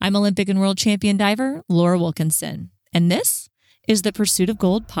I'm Olympic and world champion diver Laura Wilkinson, and this is the Pursuit of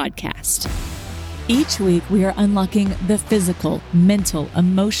Gold podcast. Each week, we are unlocking the physical, mental,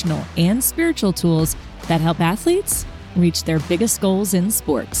 emotional, and spiritual tools that help athletes reach their biggest goals in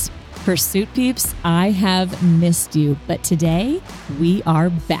sports. Pursuit peeps, I have missed you, but today we are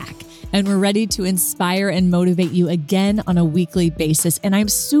back. And we're ready to inspire and motivate you again on a weekly basis. And I'm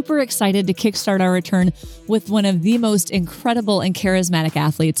super excited to kickstart our return with one of the most incredible and charismatic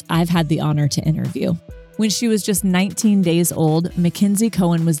athletes I've had the honor to interview. When she was just 19 days old, McKenzie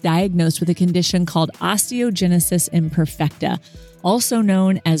Coan was diagnosed with a condition called osteogenesis imperfecta, also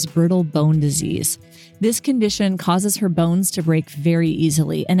known as brittle bone disease. This condition causes her bones to break very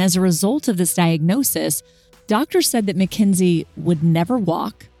easily. And as a result of this diagnosis, doctors said that McKenzie would never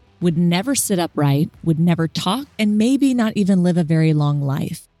walk, would never sit upright, would never talk, and maybe not even live a very long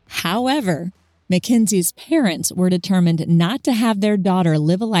life. However, McKenzie's parents were determined not to have their daughter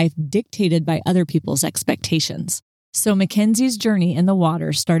live a life dictated by other people's expectations. So McKenzie's journey in the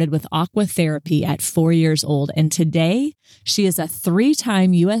water started with aqua therapy at 4 years old, and today she is a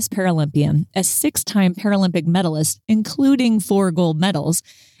 3-time U.S. Paralympian, a 6-time Paralympic medalist, including 4 gold medals,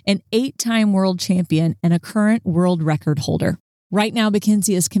 an 8-time world champion, and a current world record holder. Right now,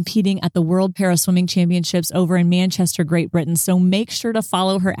 McKenzie is competing at the World Paraswimming Championships over in Manchester, Great Britain, so make sure to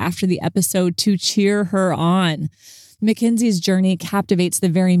follow her after the episode to cheer her on. McKenzie's journey captivates the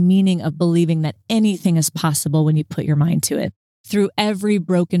very meaning of believing that anything is possible when you put your mind to it. Through every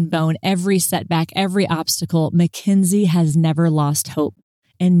broken bone, every setback, every obstacle, McKenzie has never lost hope,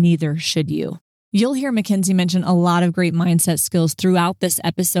 and neither should you. You'll hear McKenzie mention a lot of great mindset skills throughout this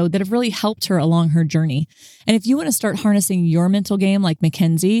episode that have really helped her along her journey. And if you want to start harnessing your mental game like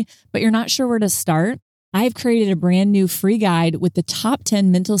McKenzie, but you're not sure where to start, I've created a brand new free guide with the top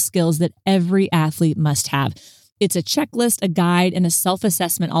 10 mental skills that every athlete must have. It's a checklist, a guide, and a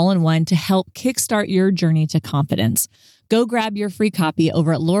self-assessment all in one to help kickstart your journey to confidence. Go grab your free copy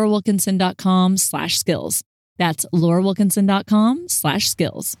over at laurawilkinson.com/skills. That's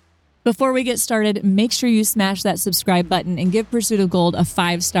laurawilkinson.com/skills. Before we get started, make sure you smash that subscribe button and give Pursuit of Gold a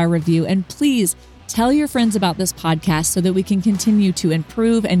 5-star review. And please tell your friends about this podcast so that we can continue to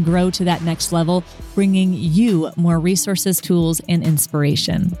improve and grow to that next level, bringing you more resources, tools, and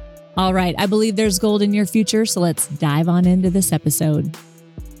inspiration. All right, I believe there's gold in your future, so let's dive on into this episode.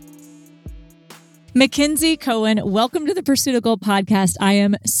 McKenzie Coan, welcome to the Pursuit of Gold podcast. I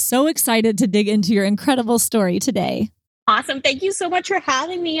am so excited to dig into your incredible story today. Awesome. Thank you so much for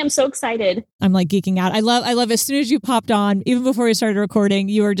having me. I'm so excited. I'm like geeking out. I love as soon as you popped on, even before we started recording,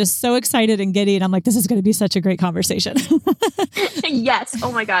 you were just so excited and giddy. And I'm like, this is going to be such a great conversation. Yes.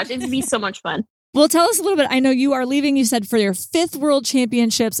 Oh my gosh. It'd be so much fun. Well, tell us a little bit. I know you are leaving, you said, for your 5th World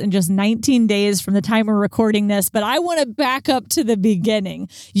Championships in just 19 days from the time we're recording this, but I want to back up to the beginning.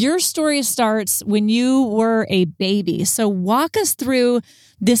 Your story starts when you were a baby. So walk us through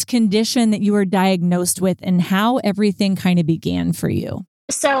this condition that you were diagnosed with and how everything kind of began for you.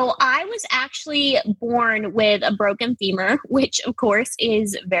 So I was actually born with a broken femur, which of course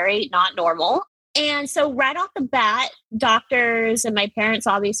is very not normal. And so right off the bat, doctors and my parents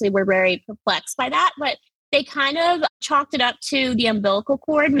obviously were very perplexed by that, but they kind of chalked it up to the umbilical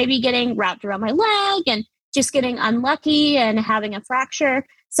cord, maybe getting wrapped around my leg and just getting unlucky and having a fracture.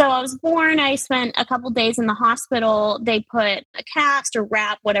 So I was born, I spent a couple days in the hospital. They put a cast or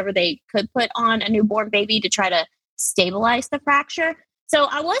wrap, whatever they could put on a newborn baby to try to stabilize the fracture. So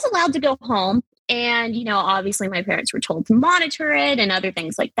I was allowed to go home. And, obviously my parents were told to monitor it and other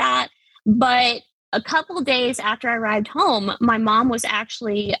things like that. But a couple of days after I arrived home, my mom was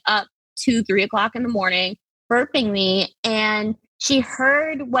actually up 2-3 o'clock in the morning, burping me. And she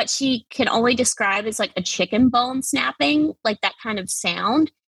heard what she can only describe as like a chicken bone snapping, like that kind of sound.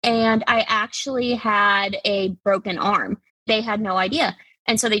 And I actually had a broken arm. They had no idea.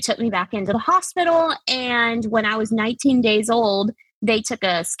 And so they took me back into the hospital. And when I was 19 days old, they took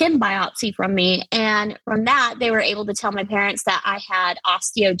a skin biopsy from me. And from that, they were able to tell my parents that I had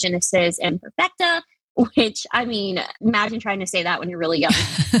osteogenesis imperfecta, which, imagine trying to say that when you're really young.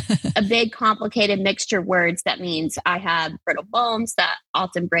 A big, complicated mixture of words that means I have brittle bones that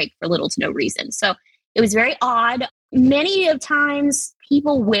often break for little to no reason. So it was very odd. Many of times,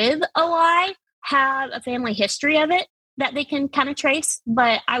 people with OI have a family history of it that they can kind of trace,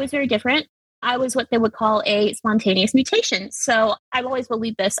 but I was very different. I was what they would call a spontaneous mutation. So I've always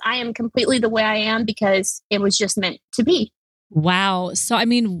believed this. I am completely the way I am because it was just meant to be. Wow. So,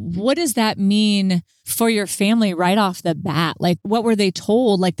 what does that mean for your family right off the bat? Like, what were they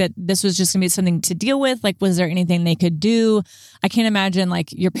told? Like that this was just going to be something to deal with? Like, was there anything they could do? I can't imagine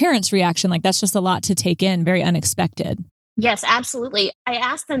like your parents' reaction. Like, that's just a lot to take in, very unexpected. Yes, absolutely. I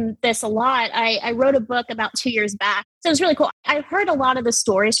asked them this a lot. I wrote a book about 2 years back. So it was really cool. I've heard a lot of the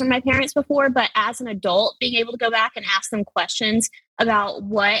stories from my parents before, but as an adult, being able to go back and ask them questions about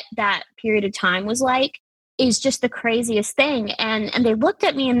what that period of time was like is just the craziest thing. And they looked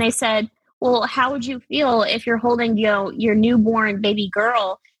at me and they said, well, how would you feel if you're holding, your newborn baby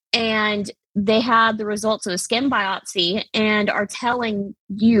girl and they have the results of a skin biopsy and are telling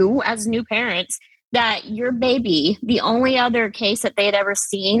you as new parents that your baby, the only other case that they had ever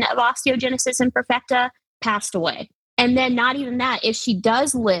seen of osteogenesis imperfecta, passed away. And then not even that, if she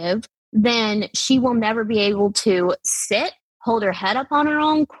does live, then she will never be able to sit, hold her head up on her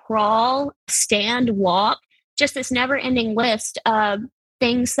own, crawl, stand, walk, just this never ending list of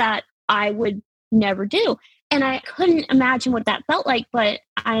things that I would never do. And I couldn't imagine what that felt like, but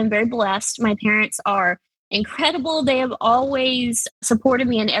I am very blessed. My parents are incredible. They have always supported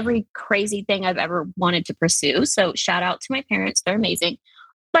me in every crazy thing I've ever wanted to pursue. So shout out to my parents. They're amazing.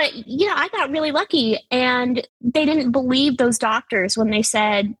 But, I got really lucky and they didn't believe those doctors when they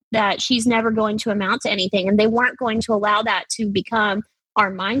said that she's never going to amount to anything. And they weren't going to allow that to become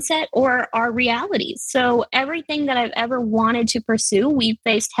our mindset or our realities. So everything that I've ever wanted to pursue, we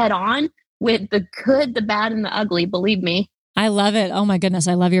faced head on with the good, the bad, and the ugly, believe me. I love it. Oh my goodness.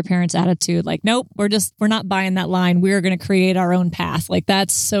 I love your parents' attitude. Like, nope, we're not buying that line. We're going to create our own path. Like,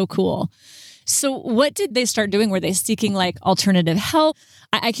 that's so cool. So what did they start doing? Were they seeking like alternative help?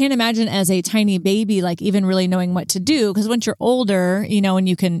 I can't imagine as a tiny baby, like even really knowing what to do. Because once you're older, and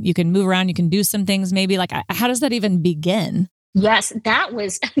you can move around, you can do some things maybe. Like, how does that even begin? Yes, that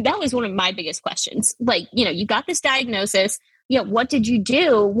was one of my biggest questions. Like, you got this diagnosis. What did you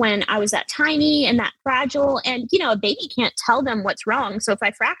do when I was that tiny and that fragile? And, a baby can't tell them what's wrong. So if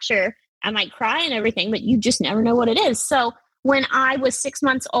I fracture, I might cry and everything, but you just never know what it is. So when I was 6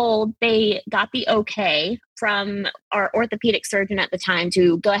 months old, they got the okay from our orthopedic surgeon at the time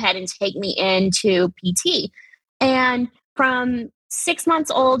to go ahead and take me into PT. And from 6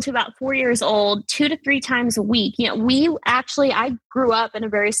 months old to about 4 years old, 2 to 3 times a week, I grew up in a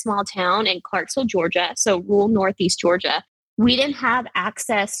very small town in Clarksville, Georgia, so rural Northeast Georgia. We didn't have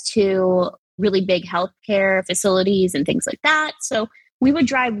access to really big healthcare facilities and things like that. So we would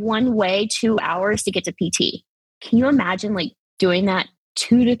drive one way 2 hours to get to PT. Can you imagine like doing that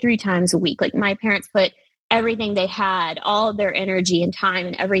 2 to 3 times a week? Like my parents put everything they had, all of their energy and time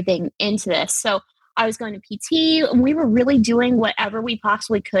and everything into this. So I was going to PT and we were really doing whatever we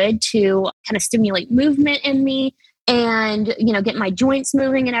possibly could to kind of stimulate movement in me and, get my joints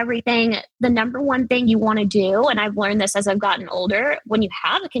moving and everything. The number one thing you want to do, and I've learned this as I've gotten older, when you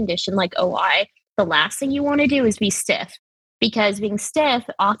have a condition like OI, the last thing you want to do is be stiff, because being stiff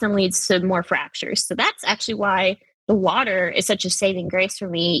often leads to more fractures. So that's actually why the water is such a saving grace for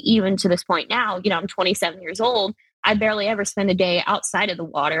me, even to this point now. I'm 27 years old. I barely ever spend a day outside of the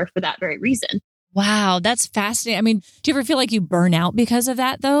water for that very reason. Wow, that's fascinating. I mean, do you ever feel like you burn out because of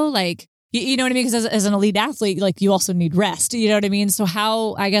that though? Like, you know what I mean? Because as an elite athlete, like you also need rest, you know what I mean? So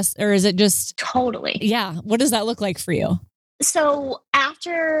how, I guess, or is it just... Totally. Yeah. What does that look like for you? So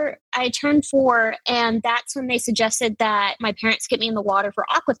after I turned 4, and that's when they suggested that my parents get me in the water for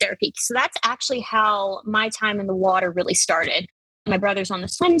aquatherapy. So that's actually how my time in the water really started. My brother's on the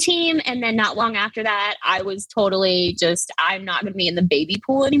swim team. And then not long after that, I was totally I'm not going to be in the baby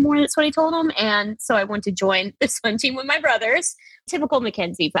pool anymore. That's what I told him. And so I went to join the swim team with my brothers, typical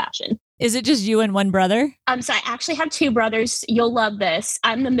McKenzie fashion. Is it just you and one brother? So I actually have 2 brothers. You'll love this.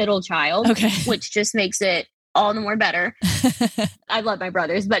 I'm the middle child, okay, which just makes it all the more better. I love my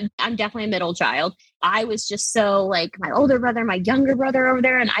brothers, but I'm definitely a middle child. I was just so like my older brother, my younger brother over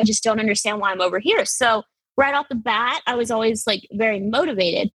there, and I just don't understand why I'm over here. So right off the bat, I was always like very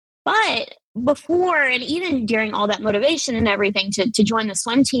motivated. But before and even during all that motivation and everything to join the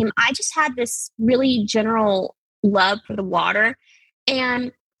swim team, I just had this really general love for the water.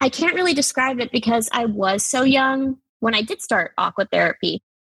 And I can't really describe it because I was so young when I did start aquatherapy.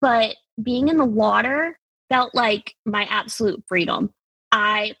 But being in the water felt like my absolute freedom.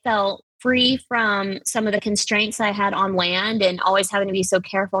 I felt free from some of the constraints I had on land and always having to be so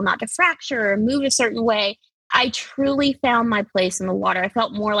careful not to fracture or move a certain way. I truly found my place in the water. I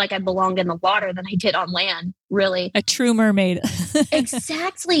felt more like I belonged in the water than I did on land, really. A true mermaid.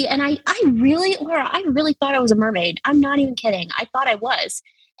 Exactly. And I really thought I was a mermaid. I'm not even kidding. I thought I was.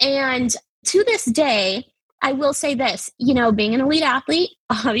 And to this day, I will say this, being an elite athlete,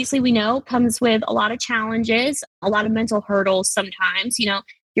 obviously we know comes with a lot of challenges, a lot of mental hurdles sometimes.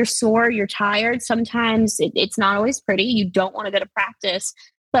 You're sore, you're tired. Sometimes it's not always pretty. You don't want to go to practice.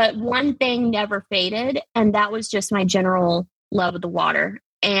 But one thing never faded, and that was just my general love of the water.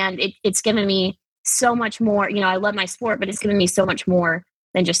 And it's given me so much more. I love my sport, but it's given me so much more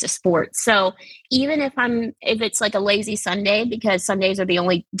than just a sport. So even if it's like a lazy Sunday, because Sundays are the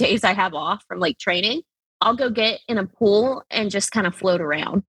only days I have off from like training, I'll go get in a pool and just kind of float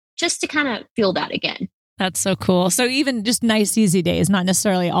around just to kind of feel that again. That's so cool. So even just nice, easy days, not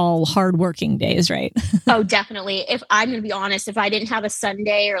necessarily all hardworking days, right? Oh, definitely. If I'm going to be honest, if I didn't have a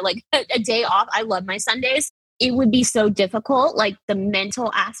Sunday or like a day off, I love my Sundays. It would be so difficult, like the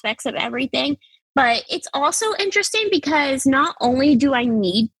mental aspects of everything. But it's also interesting because not only do I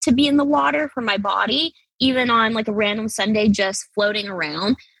need to be in the water for my body, even on like a random Sunday, just floating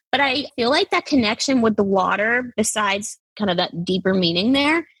around, but I feel like that connection with the water, besides kind of that deeper meaning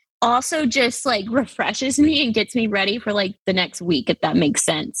there, also just like refreshes me and gets me ready for like the next week, if that makes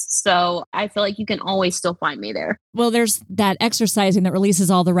sense. So I feel like you can always still find me there. Well, there's that exercising that releases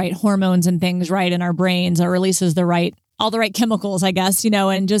all the right hormones and things, right, in our brains, or releases all the right chemicals, I guess,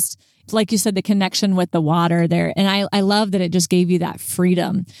 and just like you said, the connection with the water there. And I love that it just gave you that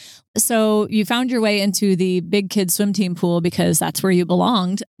freedom. So you found your way into the big kid swim team pool because that's where you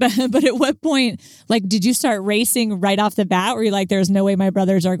belonged. But at what point, like, did you start racing right off the bat? Were you like, there's no way my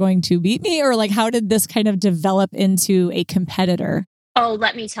brothers are going to beat me? Or like, how did this kind of develop into a competitor? Oh,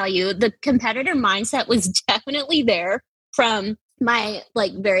 let me tell you, the competitor mindset was definitely there from my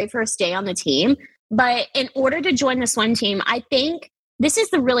like very first day on the team. But in order to join the swim team, I think this is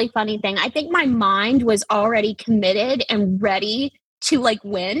the really funny thing. I think my mind was already committed and ready to like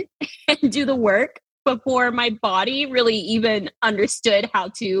win and do the work before my body really even understood how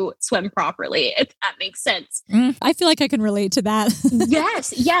to swim properly, if that makes sense. I feel like I can relate to that.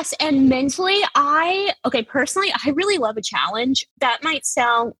 Yes. And mentally, personally, I really love a challenge. That might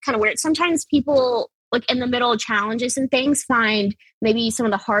sound kind of weird. Sometimes people like in the middle of challenges and things find maybe some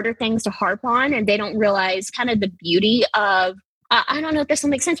of the harder things to harp on, and they don't realize kind of the beauty of, I don't know if this will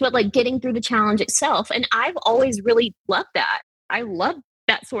make sense, but like getting through the challenge itself. And I've always really loved that. I love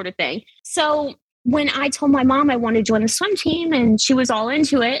that sort of thing. So when I told my mom I wanted to join the swim team and she was all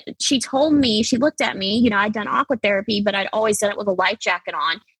into it, she looked at me, I'd done aqua therapy, but I'd always done it with a life jacket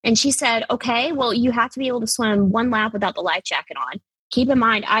on. And she said, okay, well, you have to be able to swim one lap without the life jacket on. Keep in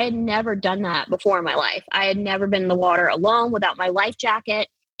mind, I had never done that before in my life. I had never been in the water alone without my life jacket.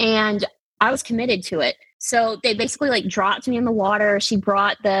 And I was committed to it. So they basically like dropped me in the water. She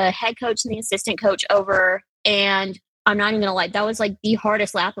brought the head coach and the assistant coach over, and I'm not even gonna lie, that was like the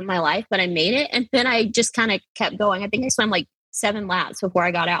hardest lap of my life, but I made it. And then I just kind of kept going. I think I swam like 7 laps before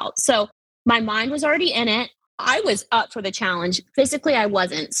I got out. So my mind was already in it. I was up for the challenge. Physically, I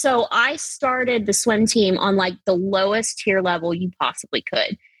wasn't. So I started the swim team on like the lowest tier level you possibly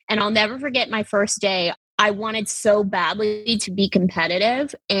could. And I'll never forget my first day. I wanted so badly to be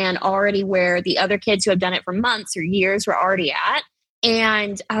competitive and already where the other kids who have done it for months or years were already at.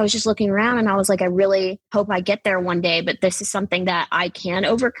 And I was just looking around and I was like, I really hope I get there one day, but this is something that I can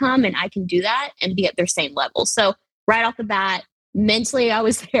overcome and I can do that and be at their same level. So right off the bat, mentally, I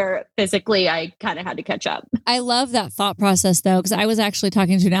was there. Physically, I kind of had to catch up. I love that thought process, though, because I was actually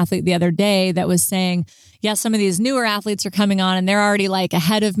talking to an athlete the other day that was saying, yeah, some of these newer athletes are coming on and they're already like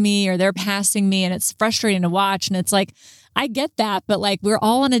ahead of me or they're passing me and it's frustrating to watch. And it's like, I get that, but like we're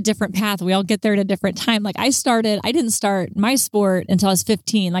all on a different path. We all get there at a different time. Like I didn't start my sport until I was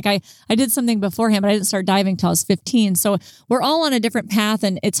 15. Like I did something beforehand, but I didn't start diving until I was 15. So we're all on a different path.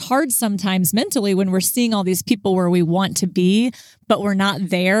 And it's hard sometimes mentally when we're seeing all these people where we want to be, but we're not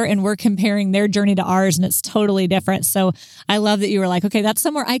there and we're comparing their journey to ours and it's totally different. So I love that you were like, okay, that's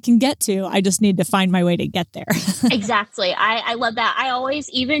somewhere I can get to. I just need to find my way to get there. Exactly. I love that. I always,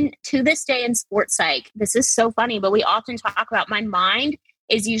 even to this day in sports psych, this is so funny, but we often talk about my mind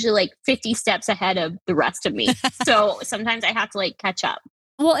is usually like 50 steps ahead of the rest of me. So sometimes I have to like catch up.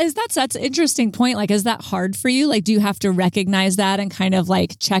 Well, that's an interesting point. Like, is that hard for you? Like, do you have to recognize that and kind of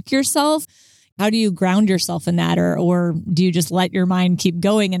like check yourself? How do you ground yourself in that? Or do you just let your mind keep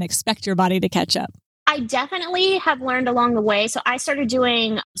going and expect your body to catch up? I definitely have learned along the way. So I started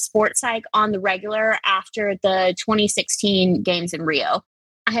doing sports psych on the regular after the 2016 games in Rio.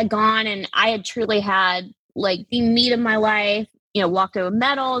 I had gone and I had truly had like the meat of my life, walked over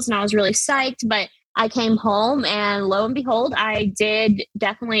medals and I was really psyched, but I came home and lo and behold, I did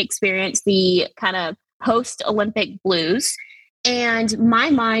definitely experience the kind of post-Olympic blues. And my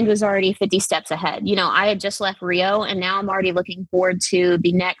mind was already 50 steps ahead. I had just left Rio and now I'm already looking forward to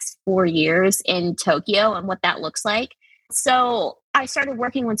the next 4 years in Tokyo and what that looks like. So I started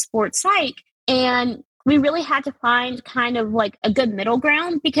working with sports psych and we really had to find kind of like a good middle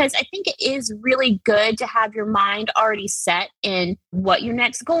ground because I think it is really good to have your mind already set in what your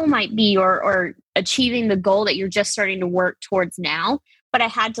next goal might be or achieving the goal that you're just starting to work towards now. but I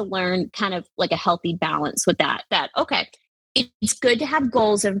had to learn kind of like a healthy balance with that, okay, it's good to have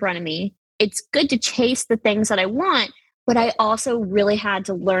goals in front of me. It's good to chase the things that I want, but I also really had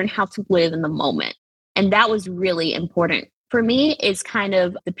to learn how to live in the moment. And that was really important for me, is kind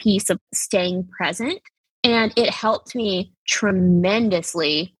of the piece of staying present. And it helped me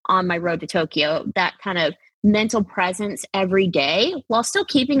tremendously on my road to Tokyo, that kind of mental presence every day while still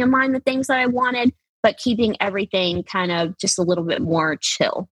keeping in mind the things that I wanted, but keeping everything kind of just a little bit more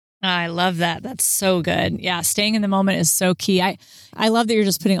chill. I love that. That's so good. Yeah, staying in the moment is so key. I love that you're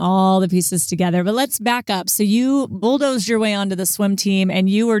just putting all the pieces together. But let's back up. So you bulldozed your way onto the swim team and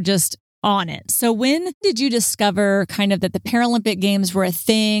you were just on it. So when did you discover kind of that the Paralympic Games were a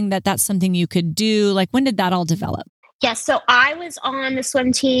thing, that that's something you could do? Like, when did that all develop? Yes, so I was on the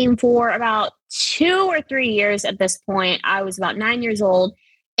swim team for about 2 or 3 years at this point. I was about 9 years old,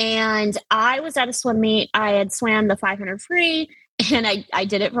 and I was at a swim meet. I had swam the 500 free, and I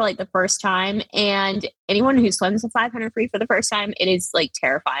did it for like the first time. And anyone who swims the 500 free for the first time, it is like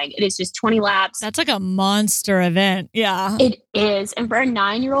terrifying. It is just 20 laps. That's like a monster event. Yeah. It is. And for a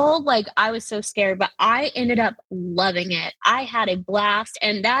 9-year-old, like, I was so scared, but I ended up loving it. I had a blast.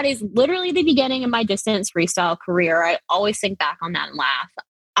 And that is literally the beginning of my distance freestyle career. I always think back on that and laugh.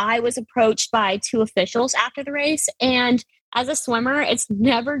 I was approached by 2 officials after the race, and as a swimmer, it's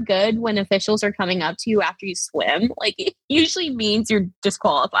never good when officials are coming up to you after you swim. Like, it usually means you're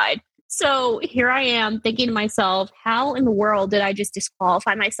disqualified. So here I am thinking to myself, how in the world did I just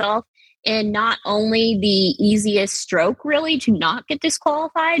disqualify myself in not only the easiest stroke, really, to not get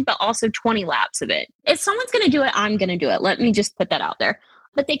disqualified, but also 20 laps of it? If someone's going to do it, I'm going to do it. Let me just put that out there.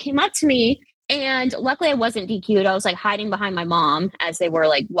 But they came up to me, and luckily I wasn't DQ'd. I was like hiding behind my mom as they were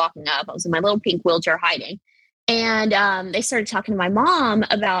like walking up. I was in my little pink wheelchair hiding. And they started talking to my mom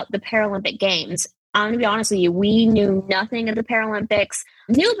about the Paralympic Games. I'm going to be honest with you, we knew nothing of the Paralympics,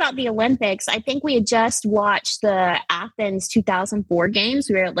 knew about the Olympics. I think we had just watched the Athens 2004 games.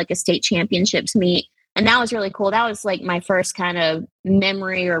 We were at like a state championships meet, and that was really cool. That was like my first kind of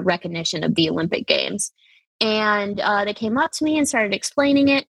memory or recognition of the Olympic Games. And they came up to me and started explaining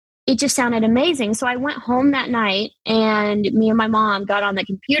it. It just sounded amazing. So I went home that night, and me and my mom got on the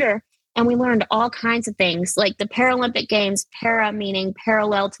computer, and we learned all kinds of things, like the Paralympic Games, para meaning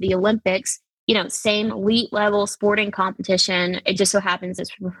parallel to the Olympics, same elite level sporting competition. It just so happens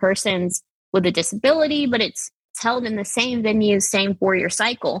it's for persons with a disability, but it's held in the same venue, same 4-year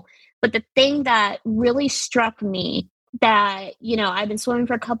cycle. But the thing that really struck me that, I've been swimming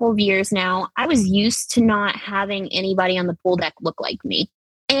for a couple of years now, I was used to not having anybody on the pool deck look like me.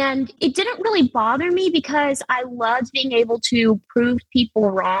 And it didn't really bother me because I loved being able to prove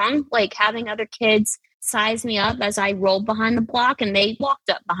people wrong, like having other kids size me up as I rolled behind the block and they walked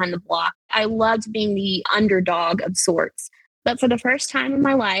up behind the block. I loved being the underdog of sorts. But for the first time in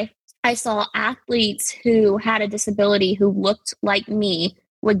my life, I saw athletes who had a disability who looked like me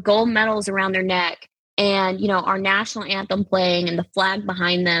with gold medals around their neck and, our national anthem playing and the flag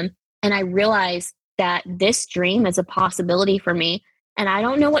behind them. And I realized that this dream is a possibility for me. And I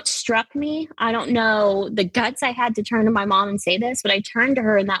don't know what struck me. I don't know the guts I had to turn to my mom and say this, but I turned to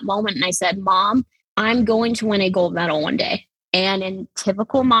her in that moment and I said, Mom, I'm going to win a gold medal one day. And in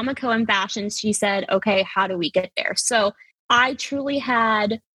typical Mama Coan fashion, she said, okay, how do we get there? So I truly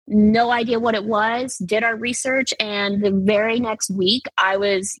had no idea what it was, did our research. And the very next week, I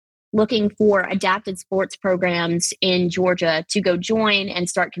was looking for adapted sports programs in Georgia to go join and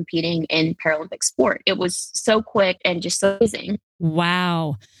start competing in Paralympic sport. It was so quick and just so amazing.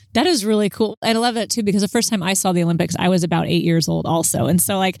 Wow. That is really cool. I love that too, because the first time I saw the Olympics, I was about 8 years old also. And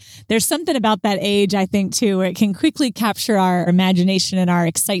so there's something about that age, I think too, where it can quickly capture our imagination and our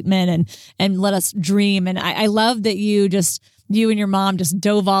excitement and let us dream. And I love that you and your mom just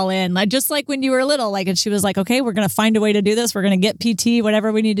dove all in, just like when you were little, and she was like, okay, we're going to find a way to do this. We're going to get PT,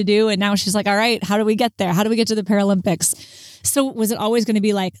 whatever we need to do. And now she's like, all right, how do we get there? How do we get to the Paralympics? So was it always going to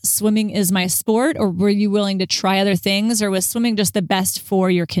be like swimming is my sport, or were you willing to try other things, or was swimming just the best for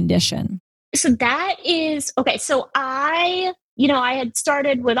your condition? So that is, okay. So I had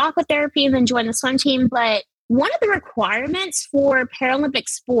started with aquatherapy and then joined the swim team, but one of the requirements for Paralympic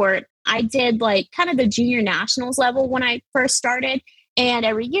sport, I did kind of the junior nationals level when I first started. And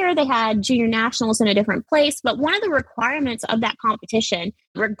every year they had junior nationals in a different place. But one of the requirements of that competition,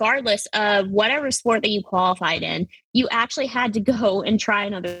 regardless of whatever sport that you qualified in, you actually had to go and try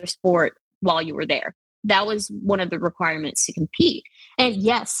another sport while you were there. That was one of the requirements to compete. And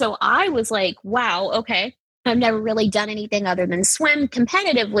yes, so I was like, wow, okay, I've never really done anything other than swim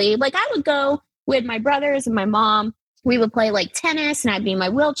competitively. I would go with my brothers and my mom. We would play tennis and I'd be in my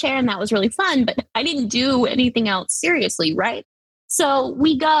wheelchair and that was really fun, but I didn't do anything else seriously, right? So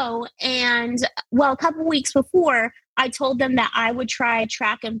we go and, well, a couple weeks before, I told them that I would try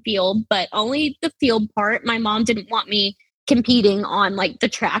track and field, but only the field part. My mom didn't want me competing on like the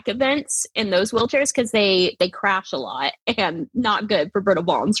track events in those wheelchairs because they crash a lot and not good for brittle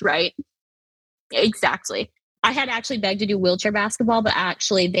bones, right? Exactly. I had actually begged to do wheelchair basketball, but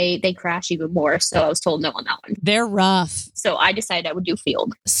actually they crash even more. So I was told no on that one. They're rough. So I decided I would do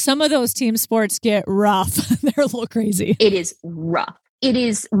field. Some of those team sports get rough. They're a little crazy. It is rough. It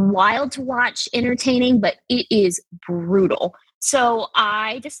is wild to watch, entertaining, but it is brutal. So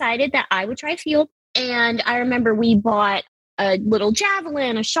I decided that I would try field. And I remember we bought a little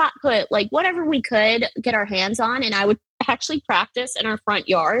javelin, a shot put, like whatever we could get our hands on. And I would actually practice in our front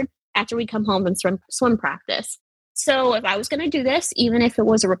yard after we come home and swim practice. So if I was going to do this, even if it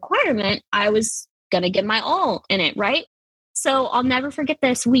was a requirement, I was going to give my all in it, right? So I'll never forget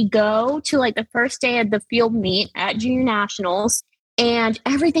this. We go to like the first day of the field meet at Junior Nationals and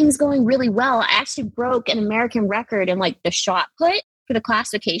everything's going really well. I actually broke an American record in like the shot put for the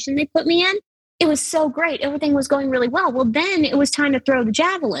classification they put me in. It was so great. Everything was going really well. Well, then it was time to throw the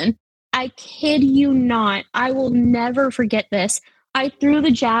javelin. I kid you not. I will never forget this. I threw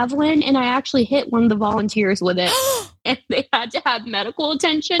the javelin and I actually hit one of the volunteers with it. And they had to have medical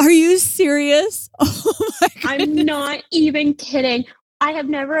attention. Are you serious? Oh my goodness. I'm not even kidding. I have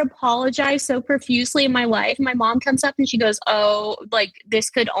never apologized so profusely in my life. My mom comes up and she goes, oh, like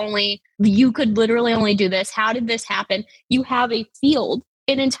you could literally only do this. How did this happen? You have a field,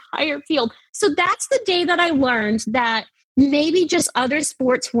 an entire field. So that's the day that I learned that maybe just other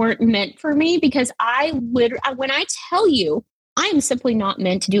sports weren't meant for me because when I tell you, I am simply not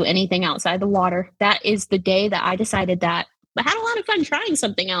meant to do anything outside the water. That is the day that I decided that. I had a lot of fun trying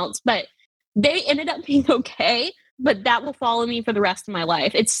something else, but they ended up being okay. But that will follow me for the rest of my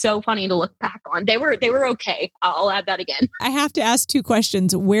life. It's so funny to look back on. They were okay. I'll add that again. I have to ask 2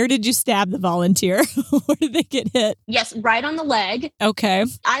 questions. Where did you stab the volunteer? Where did they get hit? Yes, right on the leg. Okay.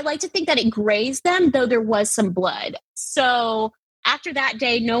 I like to think that it grazed them, though there was some blood. So after that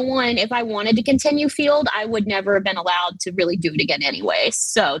day, if I wanted to continue field, I would never have been allowed to really do it again anyway.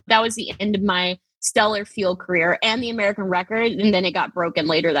 So that was the end of my stellar field career and the American record. And then it got broken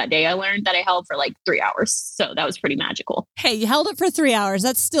later that day. I learned that I held for like 3 hours. So that was pretty magical. Hey, you held it for 3 hours.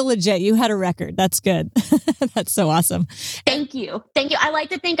 That's still legit. You had a record. That's good. That's so awesome. Thank you. I like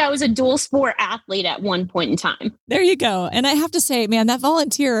to think I was a dual sport athlete at one point in time. There you go. And I have to say, man, that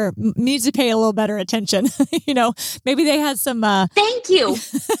volunteer needs to pay a little better attention. Maybe they had some... Thank you.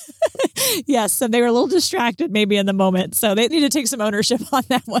 Yes. And they were a little distracted maybe in the moment. So they need to take some ownership on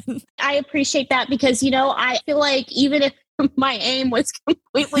that one. I appreciate that because, I feel like even if my aim was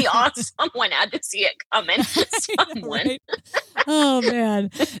completely off, someone had to see it coming. Someone. Right? Oh, man.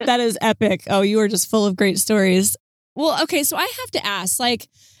 That is epic. Oh, you are just full of great stories. Well, okay. So I have to ask,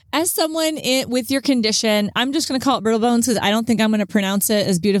 as someone with your condition, I'm just going to call it brittle bones because I don't think I'm going to pronounce it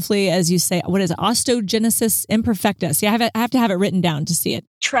as beautifully as you say. What is it? Osteogenesis imperfecta. See, I have to have it written down to see it.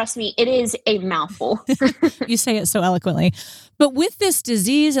 Trust me, it is a mouthful. You say it so eloquently. But with this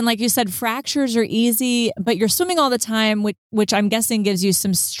disease, and like you said, fractures are easy, but you're swimming all the time, which I'm guessing gives you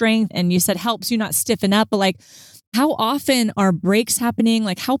some strength, and you said helps you not stiffen up. But how often are breaks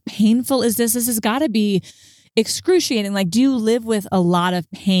happening? How painful is this? This has got to be excruciating. Do you live with a lot of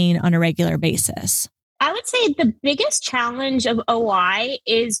pain on a regular basis? I would say the biggest challenge of OI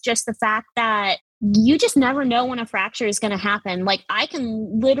is just the fact that you just never know when a fracture is going to happen. I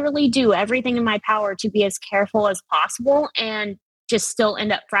can literally do everything in my power to be as careful as possible and just still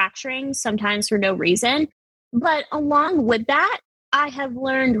end up fracturing, sometimes for no reason. But along with that, I have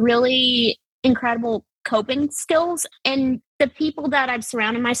learned really incredible coping skills. And the people that I've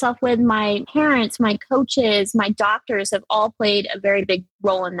surrounded myself with, my parents, my coaches, my doctors, have all played a very big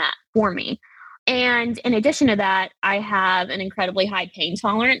role in that for me. And in addition to that, I have an incredibly high pain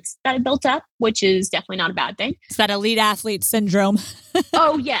tolerance that I built up, which is definitely not a bad thing. It's that elite athlete syndrome.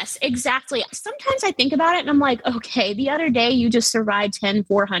 Oh, yes, exactly. Sometimes I think about it and I'm like, okay, the other day you just survived 10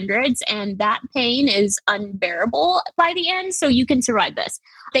 400s and that pain is unbearable by the end. So you can survive this.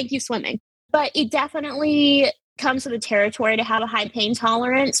 Thank you, swimming. But it definitely comes with the territory to have a high pain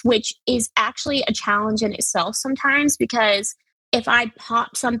tolerance, which is actually a challenge in itself sometimes because if I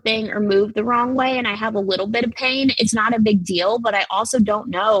pop something or move the wrong way and I have a little bit of pain, it's not a big deal. But I also don't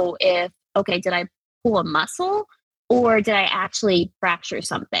know if, did I pull a muscle or did I actually fracture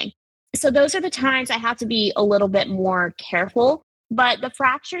something? So those are the times I have to be a little bit more careful. But the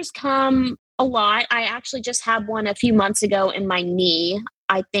fractures come a lot. I actually just had one a few months ago in my knee.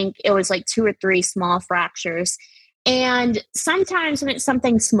 I think it was 2 or 3 small fractures. And sometimes when it's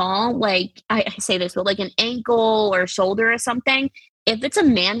something small, like I say this, but like an ankle or shoulder or something, if it's a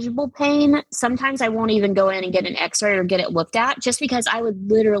manageable pain, sometimes I won't even go in and get an x-ray or get it looked at, just because I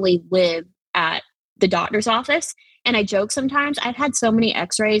would literally live at the doctor's office. And I joke sometimes, I've had so many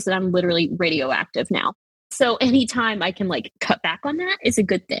x-rays that I'm literally radioactive now. So anytime I can like cut back on that is a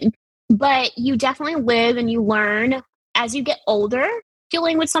good thing. But you definitely live and you learn as you get older.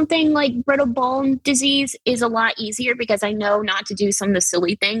 Dealing with something like brittle bone disease is a lot easier because I know not to do some of the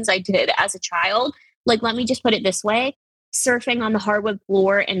silly things I did as a child. Like, let me just put it this way. Surfing on the hardwood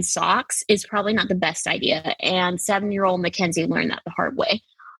floor in socks is probably not the best idea. And 7-year-old McKenzie learned that the hard way.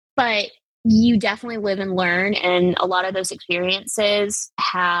 But you definitely live and learn. And a lot of those experiences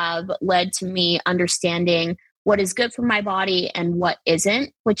have led to me understanding what is good for my body and what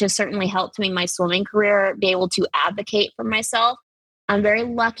isn't, which has certainly helped me in my swimming career be able to advocate for myself. I'm very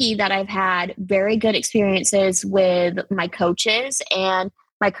lucky that I've had very good experiences with my coaches, and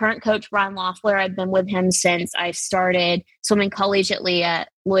my current coach, Ron Loeffler, I've been with him since I started swimming collegiately at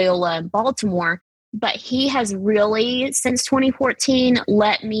Loyola in Baltimore. But he has really, since 2014,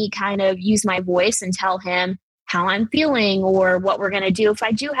 let me kind of use my voice and tell him how I'm feeling or what we're going to do if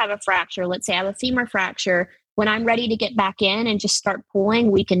I do have a fracture. Let's say I have a femur fracture. When I'm ready to get back in and just start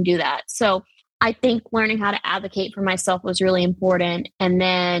pulling, we can do that. So I think learning how to advocate for myself was really important. And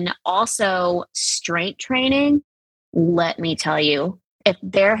then also strength training. Let me tell you, if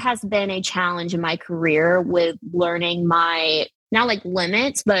there has been a challenge in my career with learning my, not like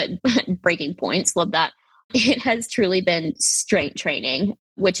limits, but breaking points, love that. It has truly been strength training,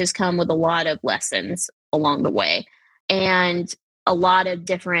 which has come with a lot of lessons along the way and a lot of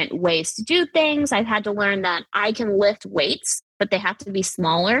different ways to do things. I've had to learn that I can lift weights, but they have to be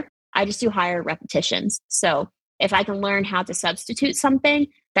smaller. I just do higher repetitions. So if I can learn how to substitute something,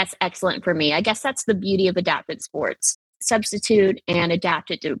 that's excellent for me. I guess that's the beauty of adapted sports. Substitute and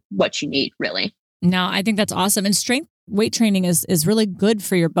adapt it to what you need, really. No, I think that's awesome. And strength weight training is really good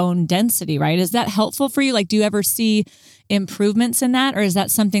for your bone density, right? Is that helpful for you? Like, do you ever see improvements in that, or is that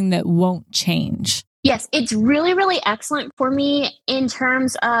something that won't change? Yes, it's really, really excellent for me in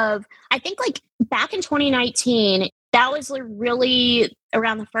terms of, I think like back in 2019, that was really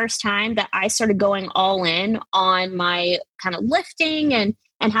around the first time that I started going all in on my kind of lifting and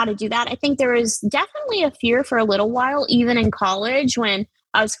how to do that. I think there was definitely a fear for a little while, even in college when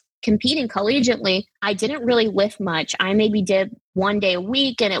I was competing collegiately. I didn't really lift much. I maybe did 1 day a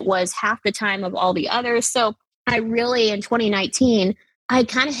week and it was half the time of all the others. So I really, in 2019, I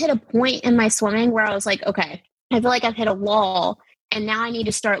kind of hit a point in my swimming where I was like, okay, I feel like I've hit a wall. And now I need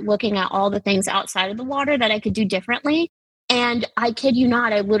to start looking at all the things outside of the water that I could do differently. And I kid you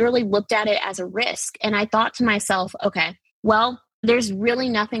not, I literally looked at it as a risk. And I thought to myself, okay, well, there's really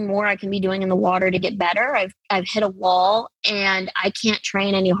nothing more I can be doing in the water to get better. I've hit a wall and I can't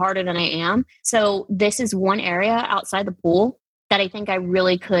train any harder than I am. So this is one area outside the pool that I think I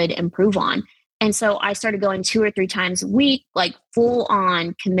really could improve on. And so I started going 2 or 3 times a week, like full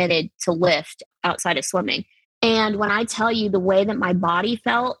on committed to lift outside of swimming. And when I tell you the way that my body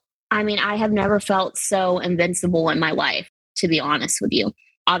felt, I mean, I have never felt so invincible in my life, to be honest with you.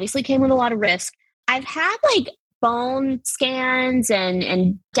 Obviously came with a lot of risk. I've had like bone scans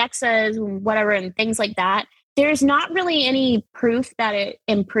and DEXAs and whatever and things like that. There's not really any proof that it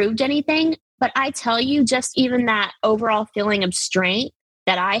improved anything. But I tell you, just even that overall feeling of strength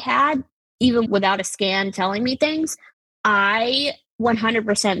that I had, even without a scan telling me things, I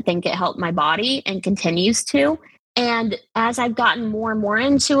 100% think it helped my body and continues to. And as I've gotten more and more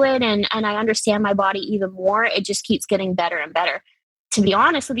into it and I understand my body even more, it just keeps getting better and better. To be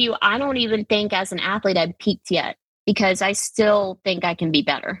honest with you, I don't even think as an athlete I've peaked yet because I still think I can be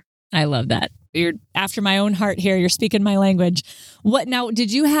better. I love that. You're after my own heart here. You're speaking my language. What now?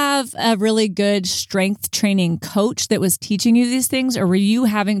 Did you have a really good strength training coach that was teaching you these things, or were you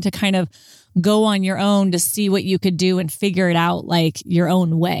having to kind of go on your own to see what you could do and figure it out like your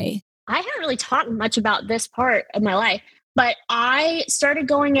own way? I haven't really talked much about this part of my life, but I started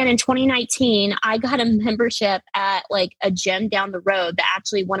going in 2019. I got a membership at like a gym down the road that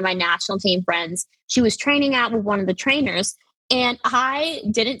actually one of my national team friends, she was training out with one of the trainers. And I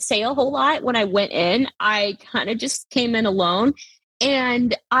didn't say a whole lot when I went in. I kind of just came in alone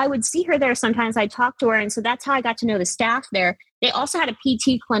and I would see her there. Sometimes I talked to her. And so that's how I got to know the staff there. They also had a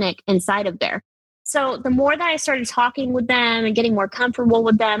PT clinic inside of there. So the more that I started talking with them and getting more comfortable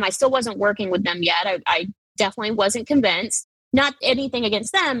with them, I still wasn't working with them yet. I definitely wasn't convinced. Not anything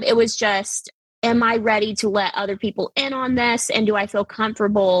against them. It was just, am I ready to let other people in on this? And do I feel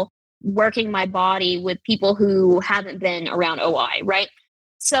comfortable working my body with people who haven't been around OI, right?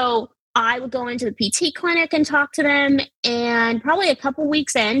 So I would go into the PT clinic and talk to them. And probably a couple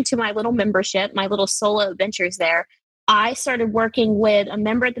weeks into my little membership, my little solo adventures there, I started working with a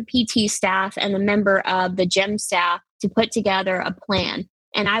member of the PT staff and a member of the gym staff to put together a plan.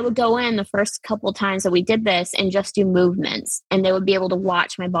 And I would go in the first couple of times that we did this and just do movements, and they would be able to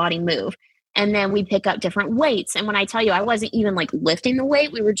watch my body move. And then we pick up different weights. And when I tell you, I wasn't even like lifting the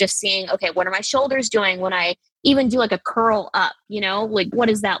weight, we were just seeing, okay, what are my shoulders doing when I even do like a curl up, like what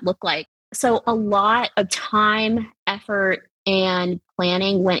does that look like? So a lot of time, effort, and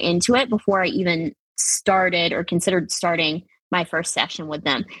planning went into it before I even started or considered starting my first session with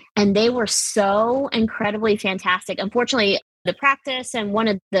them. And they were so incredibly fantastic. Unfortunately, the practice and one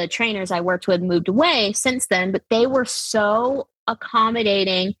of the trainers I worked with moved away since then, but they were so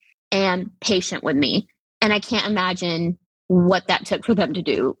accommodating and patient with me. And I can't imagine what that took for them to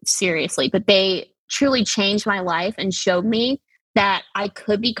do, seriously. But they truly changed my life and showed me that I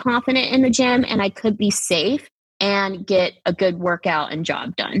could be confident in the gym and I could be safe and get a good workout and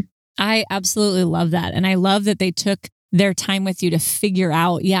job done. I absolutely love that. And I love that they took their time with you to figure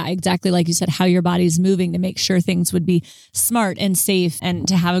out, exactly like you said, how your body's moving to make sure things would be smart and safe and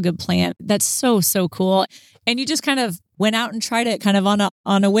to have a good plan. That's so, so cool. And you just kind of went out and tried it kind of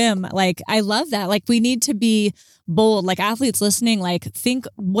on a whim. Like, I love that. Like, we need to be bold, like athletes listening, like think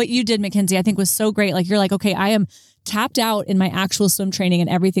what you did, McKenzie, I think was so great. Like, you're like, okay, I am tapped out in my actual swim training and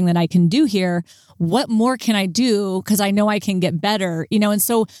everything that I can do here. What more can I do? Because I know I can get better, And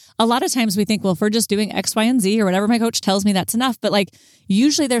so a lot of times we think, well, if we're just doing X, Y, and Z or whatever my coach tells me, that's enough. But like,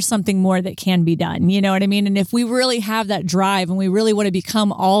 usually there's something more that can be done. You know what I mean? And if we really have that drive and we really want to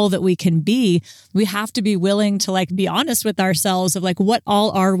become all that we can be, we have to be willing to like be honest with ourselves of like, what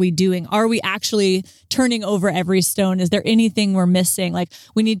all are we doing? Are we actually turning over every stone? Is there anything we're missing? Like,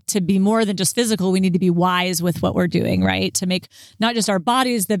 we need to be more than just physical. We need to be wise with what we're doing, right? To make not just our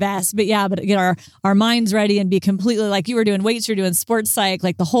bodies the best, but get our minds ready and be completely like you were doing weights, you're doing sports psych,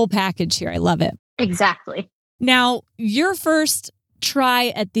 like the whole package here. I love it. Exactly. Now, your first try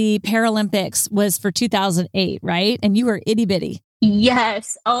at the Paralympics was for 2008, right? And you were itty bitty.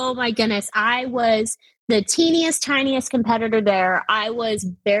 Yes. Oh my goodness. I was the teeniest, tiniest competitor there. I was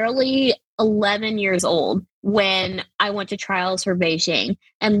barely 11 years old when I went to trials for Beijing.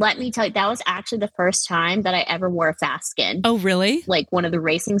 And let me tell you, that was actually the first time that I ever wore a fast skin. Oh, really? Like one of the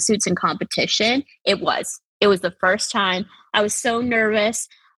racing suits in competition. It was the first time. I was so nervous.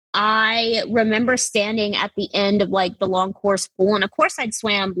 I remember standing at the end of like the long course pool. And of course I'd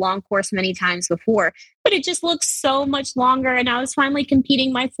swam long course many times before, but it just looked so much longer. And I was finally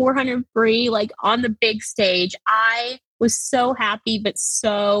competing my 400 free, like on the big stage. I was so happy, but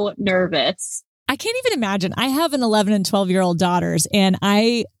so nervous. I can't even imagine. I have an 11 and 12-year-old daughters, and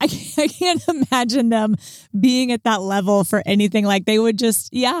I can't imagine them being at that level for anything. Like they would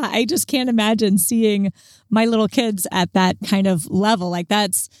I just can't imagine seeing my little kids at that kind of level. Like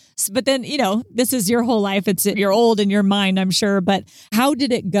but then, this is your whole life. You're old in your mind, I'm sure. But how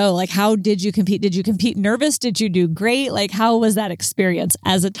did it go? Like, how did you compete? Did you compete nervous? Did you do great? Like, how was that experience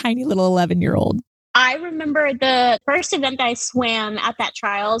as a tiny little 11-year-old? I remember the first event I swam at that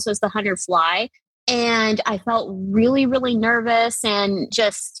trials was the 100 fly. And I felt really, really nervous and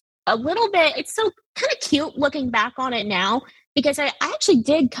just a little bit, it's so kind of cute looking back on it now because I actually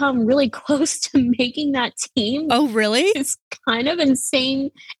did come really close to making that team. Oh, really? It's kind of insane.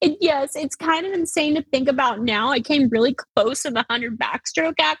 Yes, it's kind of insane to think about now. I came really close in the 100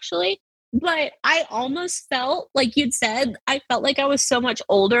 backstroke actually. But I almost felt, like you'd said, I felt like I was so much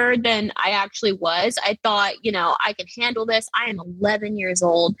older than I actually was. I thought, I can handle this. I am 11 years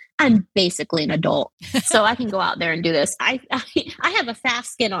old. I'm basically an adult. So I can go out there and do this. I have a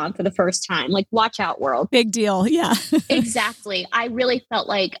fast skin on for the first time. Like, watch out, world. Big deal. Yeah. Exactly. I really felt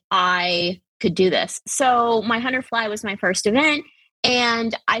like I could do this. So my 100 fly was my first event.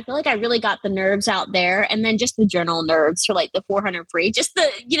 And I feel like I really got the nerves out there, and then just the general nerves for like the 400 free, just the,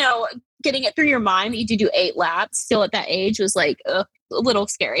 getting it through your mind that you do 8 laps still at that age was like a little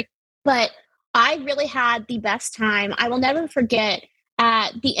scary. But I really had the best time. I will never forget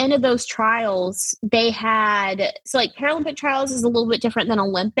at the end of those trials, they had, so like Paralympic trials is a little bit different than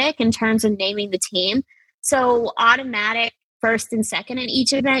Olympic in terms of naming the team. So automatic first and second in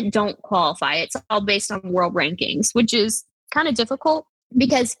each event don't qualify. It's all based on world rankings, which is kind of difficult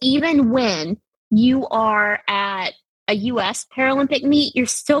because even when you are at a US Paralympic meet, you're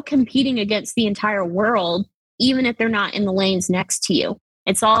still competing against the entire world, even if they're not in the lanes next to you.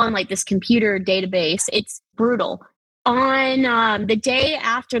 It's all in like this computer database. It's brutal. On the day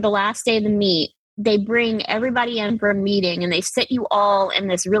after the last day of the meet, they bring everybody in for a meeting and they sit you all in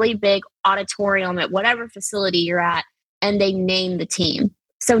this really big auditorium at whatever facility you're at, and they name the team.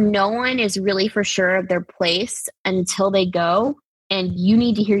 So no one is really for sure of their place until they go, and you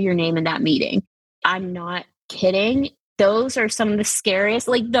need to hear your name in that meeting. I'm not kidding. Those are some of the scariest,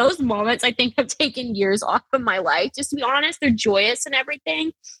 like those moments I think have taken years off of my life. Just to be honest, they're joyous and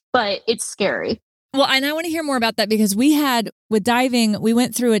everything, but it's scary. Well, and I want to hear more about that because with diving, we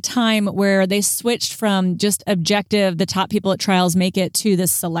went through a time where they switched from just objective, the top people at trials make it, to this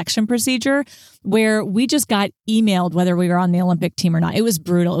selection procedure where we just got emailed whether we were on the Olympic team or not. It was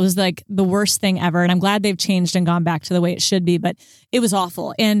brutal. It was like the worst thing ever. And I'm glad they've changed and gone back to the way it should be, but it was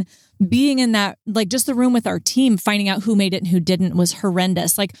awful. And being in that, like just the room with our team, finding out who made it and who didn't was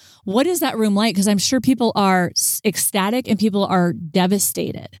horrendous. Like, what is that room like? Because I'm sure people are ecstatic and people are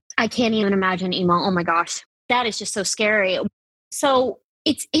devastated. I can't even imagine, Ema. Oh my gosh, that is just so scary. So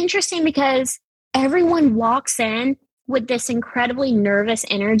it's interesting because everyone walks in with this incredibly nervous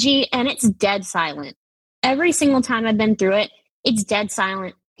energy and it's dead silent. Every single time I've been through it, it's dead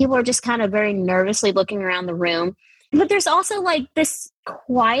silent. People are just kind of very nervously looking around the room. But there's also like this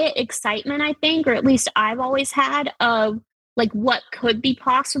quiet excitement, I think, or at least I've always had, of like what could be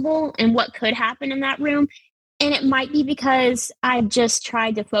possible and what could happen in that room. And it might be because I've just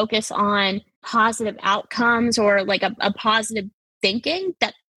tried to focus on positive outcomes or like a positive thinking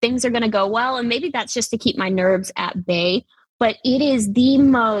that things are going to go well. And maybe that's just to keep my nerves at bay. But it is the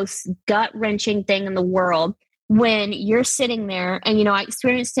most gut-wrenching thing in the world when you're sitting there. And, I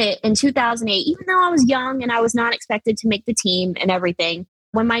experienced it in 2008, even though I was young and I was not expected to make the team and everything.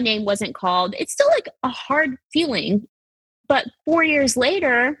 When my name wasn't called, it's still like a hard feeling. But 4 years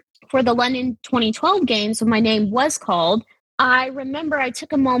later, for the London 2012 games, when my name was called, I remember I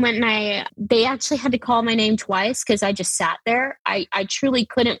took a moment and they actually had to call my name twice because I just sat there. I truly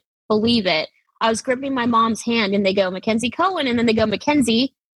couldn't believe it. I was gripping my mom's hand and they go, McKenzie Coan, and then they go, McKenzie,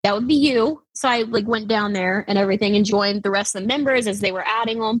 that would be you. So I went down there and everything and joined the rest of the members as they were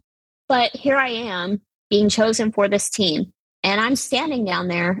adding them. But here I am being chosen for this team. And I'm standing down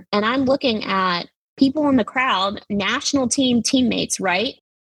there and I'm looking at people in the crowd, national team teammates, right?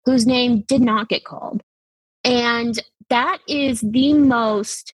 Whose name did not get called. And that is the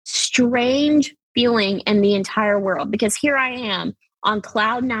most strange feeling in the entire world because here I am on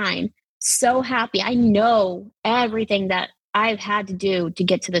cloud nine, so happy. I know everything that I've had to do to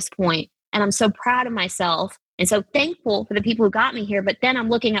get to this point. And I'm so proud of myself and so thankful for the people who got me here. But then I'm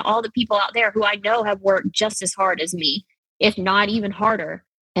looking at all the people out there who I know have worked just as hard as me, if not even harder.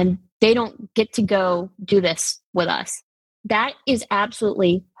 And they don't get to go do this with us. That is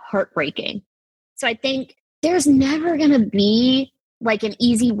absolutely heartbreaking. So I think there's never going to be like an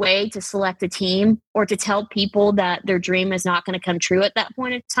easy way to select a team or to tell people that their dream is not going to come true at that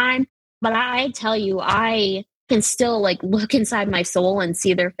point in time. But I tell you, I can still like look inside my soul and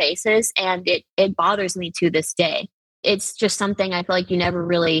see their faces. And it bothers me to this day. It's just something I feel like you never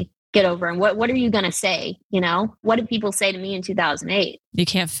really get over. And what are you going to say? What did people say to me in 2008? You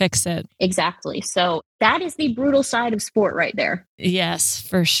can't fix it. Exactly. So that is the brutal side of sport right there. Yes,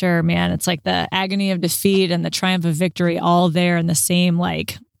 for sure, man. It's like the agony of defeat and the triumph of victory all there in the same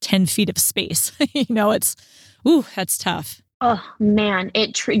like 10 feet of space. That's tough. Oh man,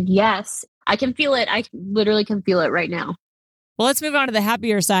 yes, I can feel it. I literally can feel it right now. Well, let's move on to the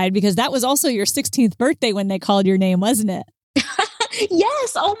happier side because that was also your 16th birthday when they called your name, wasn't it?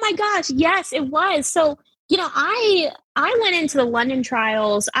 Yes. Oh my gosh. Yes, it was. So, I went into the London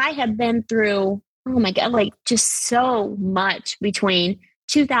trials. I had been through, oh my God, like just so much between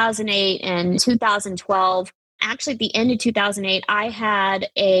 2008 and 2012. Actually, at the end of 2008, I had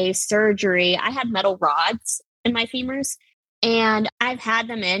a surgery. I had metal rods in my femurs and I've had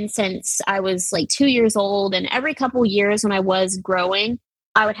them in since I was like 2 years old. And every couple of years when I was growing,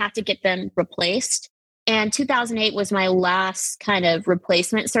 I would have to get them replaced. And 2008 was my last kind of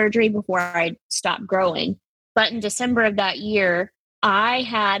replacement surgery before I stopped growing. But in December of that year, I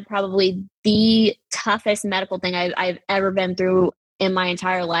had probably the toughest medical thing I've ever been through in my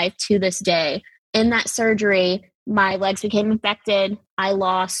entire life to this day. In that surgery, my legs became infected. I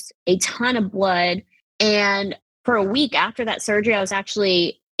lost a ton of blood. And for a week after that surgery, I was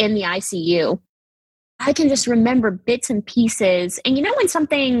actually in the ICU. I can just remember bits and pieces. And when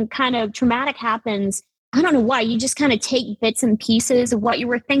something kind of traumatic happens, I don't know why, you just kind of take bits and pieces of what you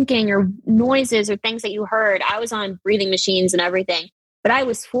were thinking or noises or things that you heard. I was on breathing machines and everything, but I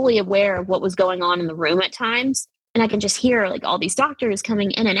was fully aware of what was going on in the room at times. And I can just hear like all these doctors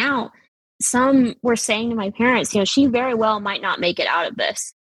coming in and out. Some were saying to my parents, she very well might not make it out of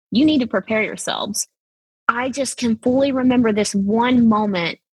this. You need to prepare yourselves. I just can fully remember this one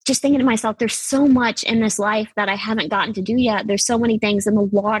moment, just thinking to myself, there's so much in this life that I haven't gotten to do yet. There's so many things in the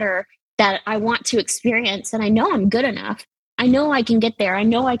water that I want to experience. And I know I'm good enough. I know I can get there. I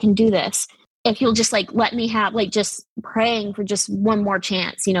know I can do this. If you'll just like let me have like just praying for just one more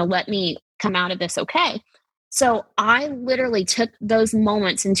chance, let me come out of this okay. So I literally took those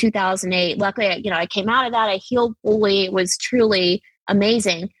moments in 2008. Luckily, I came out of that. I healed fully. It was truly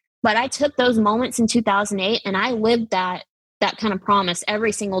amazing. But I took those moments in 2008 and I lived that kind of promise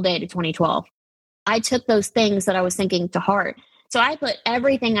every single day to 2012. I took those things that I was thinking to heart. So I put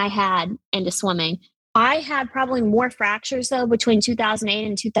everything I had into swimming. I had probably more fractures though between 2008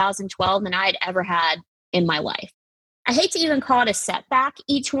 and 2012 than I had ever had in my life. I hate to even call it a setback,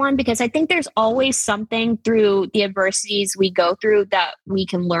 each one, because I think there's always something through the adversities we go through that we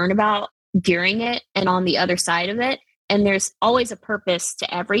can learn about during it and on the other side of it. And there's always a purpose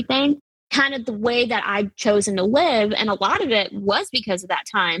to everything. Kind of the way that I've chosen to live, and a lot of it was because of that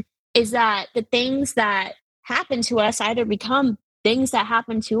time, is that the things that happen to us either become things that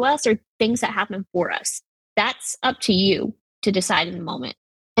happen to us or things that happen for us. That's up to you to decide in the moment.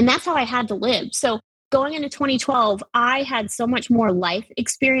 And that's how I had to live. So going into 2012, I had so much more life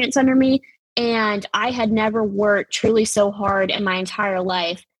experience under me, and I had never worked truly so hard in my entire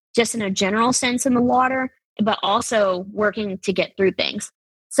life, just in a general sense in the water, but also working to get through things.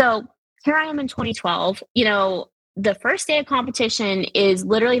 So here I am in 2012. The first day of competition is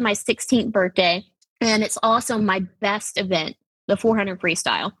literally my 16th birthday, and it's also my best event, the 400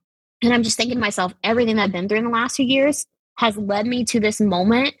 freestyle. And I'm just thinking to myself, everything that I've been through in the last few years has led me to this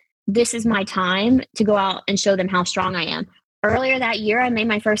moment. This is my time to go out and show them how strong I am. Earlier that year, I made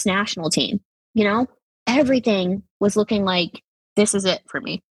my first national team. Everything was looking like this is it for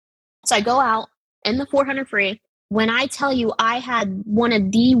me. So I go out in the 400 free. When I tell you I had one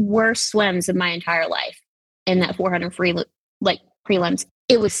of the worst swims of my entire life in that 400 free, like prelims,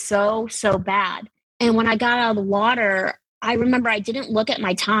 it was so, so bad. And when I got out of the water, I remember I didn't look at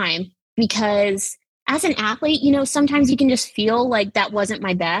my time because as an athlete, sometimes you can just feel like that wasn't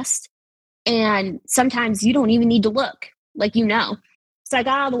my best. And sometimes you don't even need to look, So I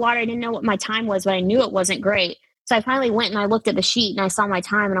got out of the water. I didn't know what my time was, but I knew it wasn't great. So I finally went and I looked at the sheet and I saw my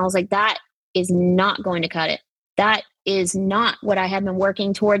time and I was like, that is not going to cut it. That is not what I have been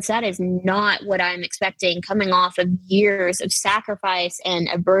working towards. That is not what I'm expecting coming off of years of sacrifice and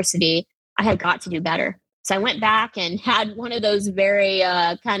adversity. I had got to do better. So I went back and had one of those very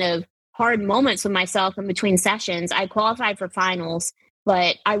kind of hard moments with myself in between sessions. I qualified for finals,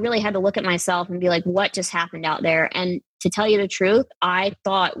 but I really had to look at myself and be like, what just happened out there? And to tell you the truth, I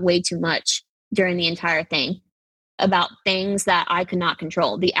thought way too much during the entire thing about things that I could not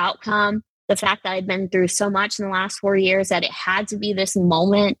control. The outcome, the fact that I'd been through so much in the last 4 years that it had to be this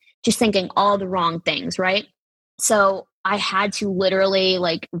moment, just thinking all the wrong things, right? So I had to literally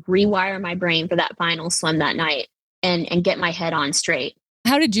rewire my brain for that final swim that night and get my head on straight.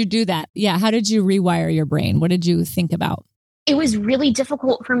 How did you do that? Yeah. How did you rewire your brain? What did you think about? It was really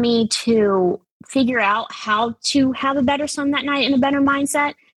difficult for me to figure out how to have a better swim that night and a better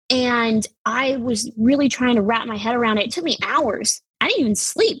mindset. And I was really trying to wrap my head around it. It took me hours. I didn't even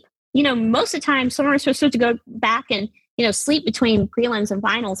sleep. Most of the time, swimmers are supposed to go back and, sleep between prelims and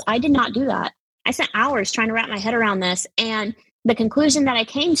finals. I did not do that. I spent hours trying to wrap my head around this. And the conclusion that I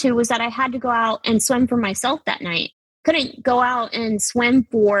came to was that I had to go out and swim for myself that night. Couldn't go out and swim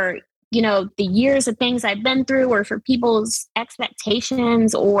for, the years of things I've been through or for people's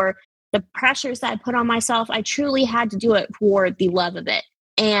expectations or the pressures that I put on myself. I truly had to do it for the love of it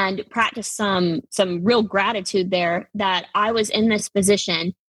and practice some real gratitude there that I was in this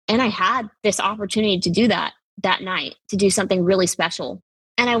position and I had this opportunity to do that night, to do something really special.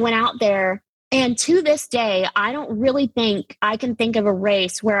 And I went out there. And to this day, I don't really think I can think of a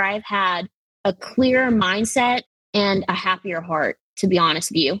race where I've had a clearer mindset and a happier heart, to be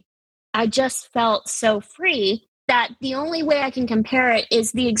honest with you. I just felt so free that the only way I can compare it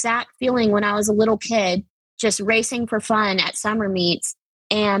is the exact feeling when I was a little kid, just racing for fun at summer meets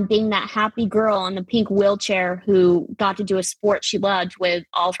and being that happy girl in the pink wheelchair who got to do a sport she loved with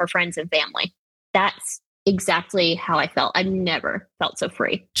all of her friends and family. That's exactly how I felt. I've never felt so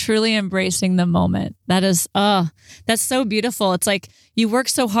free. Truly embracing the moment. That is, that's so beautiful. It's like you work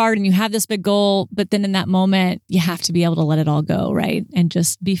so hard and you have this big goal, but then in that moment, you have to be able to let it all go, right? And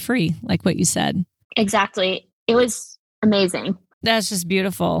just be free, like what you said. Exactly. It was amazing. That's just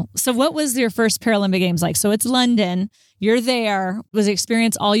beautiful. So what was your first Paralympic Games like? So it's London. You're there. Was the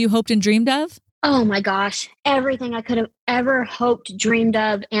experience all you hoped and dreamed of? Oh my gosh. Everything I could have ever hoped, dreamed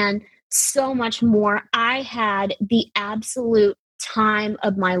of, and so much more. I had the absolute time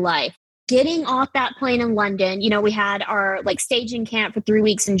of my life. Getting off that plane in London, we had our staging camp for 3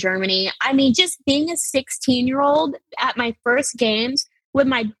 weeks in Germany. I mean, just being a 16-year-old at my first games with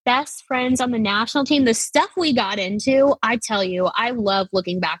my best friends on the national team. The stuff we got into, I tell you, I love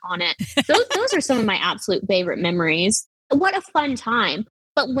looking back on it. Those are some of my absolute favorite memories. What a fun time.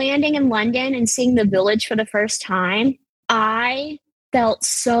 But landing in London and seeing the village for the first time, I felt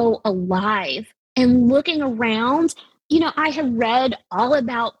so alive. And looking around, I had read all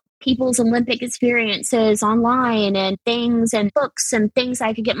about people's Olympic experiences online and things and books and things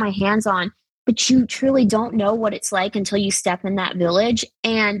I could get my hands on. But you truly don't know what it's like until you step in that village.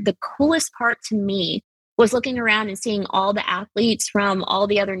 And the coolest part to me was looking around and seeing all the athletes from all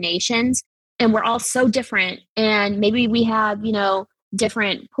the other nations. And we're all so different. And maybe we have,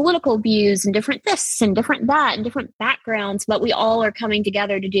 different political views and different this and different that and different backgrounds, but we all are coming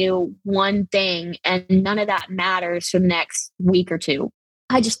together to do one thing. And none of that matters for the next week or two.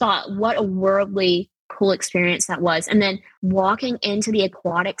 I just thought, what a worldly cool experience that was. And then walking into the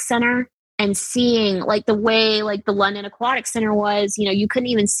aquatic center and seeing like the way like the London Aquatic Center was, you couldn't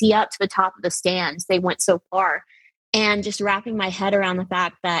even see up to the top of the stands. They went so far. And just wrapping my head around the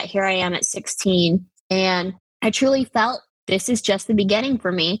fact that here I am at 16 and I truly felt this is just the beginning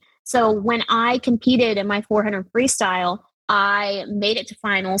for me. So when I competed in my 400 freestyle, I made it to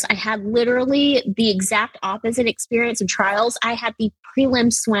finals. I had literally the exact opposite experience in trials. I had the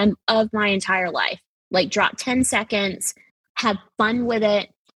prelim swim of my entire life, like dropped 10 seconds, had fun with it.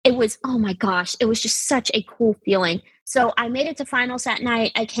 It was, oh my gosh, it was just such a cool feeling. So I made it to finals that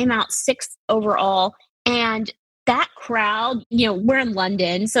night. I came out 6th overall. And that crowd, we're in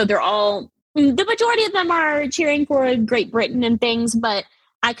London, so the majority of them are cheering for Great Britain and things, but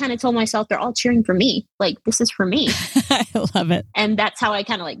I kind of told myself they're all cheering for me. Like, this is for me. I love it. And that's how I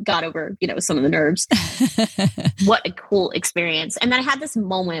kind of like got over, some of the nerves. What a cool experience. And then I had this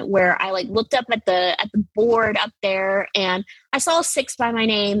moment where I like looked up at the board up there and I saw a 6 by my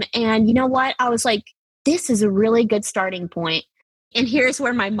name. And you know what? I was like, this is a really good starting point. And here's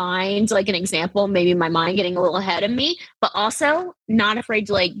where my mind, like an example, maybe my mind getting a little ahead of me, but also not afraid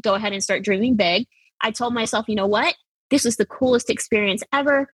to like go ahead and start dreaming big. I told myself, you know what? This is the coolest experience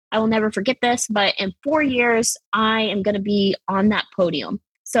ever. I will never forget this, but in 4 years, I am going to be on that podium.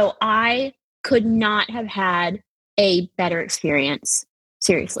 So I could not have had a better experience.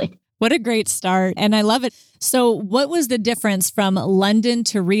 Seriously. What a great start. And I love it. So what was the difference from London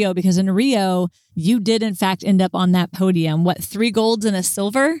to Rio? Because in Rio, you did in fact end up on that podium. 3 golds and a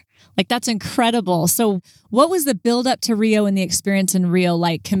silver? Like, that's incredible. So what was the build up to Rio and the experience in Rio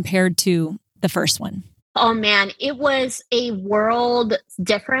like compared to the first one? Oh man, it was a world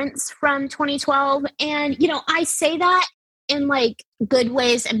difference from 2012. And, I say that in like good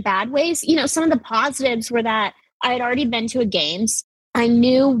ways and bad ways. Some of the positives were that I had already been to a games. I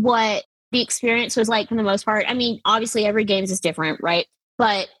knew what the experience was like for the most part. I mean, obviously every games is different, right?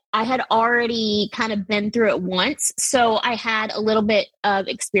 But I had already kind of been through it once. So I had a little bit of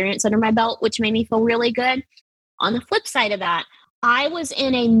experience under my belt, which made me feel really good. On the flip side of that, I was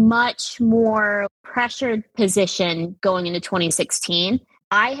in a much more pressured position going into 2016.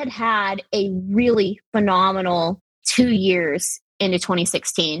 I had had a really phenomenal 2 years into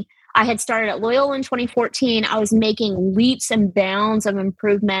 2016. I had started at Loyola in 2014. I was making leaps and bounds of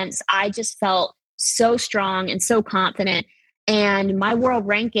improvements. I just felt so strong and so confident. And my world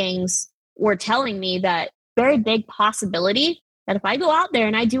rankings were telling me that very big possibility that if I go out there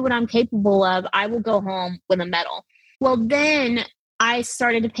and I do what I'm capable of, I will go home with a medal. Well, then I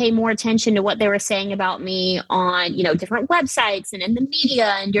started to pay more attention to what they were saying about me on, different websites and in the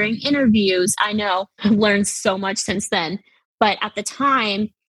media and during interviews. I know I've learned so much since then. But at the time,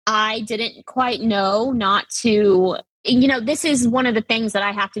 I didn't quite know not to, this is one of the things that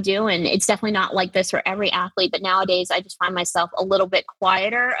I have to do. And it's definitely not like this for every athlete. But nowadays, I just find myself a little bit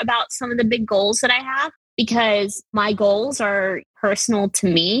quieter about some of the big goals that I have because my goals are personal to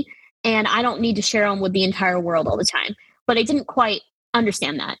me and I don't need to share them with the entire world all the time. But I didn't quite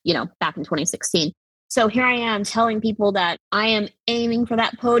understand that, back in 2016. So here I am telling people that I am aiming for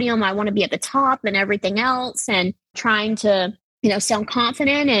that podium. I want to be at the top and everything else and trying to sound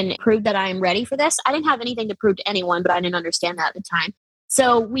confident and prove that I'm ready for this. I didn't have anything to prove to anyone, but I didn't understand that at the time.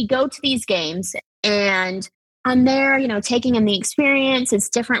 So we go to these games and I'm there, taking in the experience. It's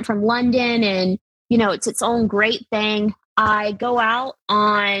different from London and, it's its own great thing. I go out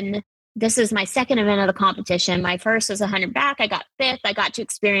on, this is my second event of the competition. My first was 100 back. I got 5th. I got to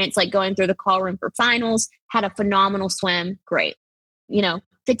experience like going through the call room for finals, had a phenomenal swim. Great.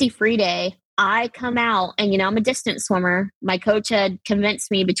 50 free day. I come out and, I'm a distance swimmer. My coach had convinced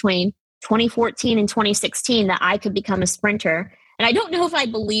me between 2014 and 2016 that I could become a sprinter. And I don't know if I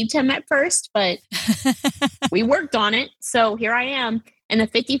believed him at first, but we worked on it. So here I am. In the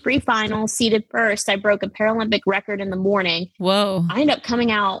 50 free final, seated first, I broke a Paralympic record in the morning. Whoa. I ended up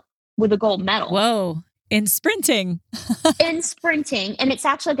coming out with a gold medal. Whoa. In sprinting. In sprinting. And it's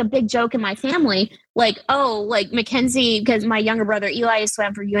actually like a big joke in my family. Like, oh, like McKenzie, because my younger brother Eli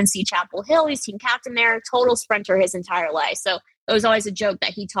swam for UNC Chapel Hill. He's team captain there, total sprinter his entire life. So it was always a joke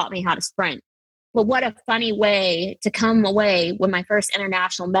that he taught me how to sprint. But what a funny way to come away with my first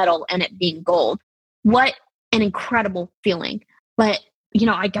international medal and it being gold. What an incredible feeling. But,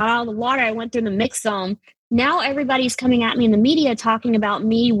 I got out of the water. I went through the mix zone. Now everybody's coming at me in the media talking about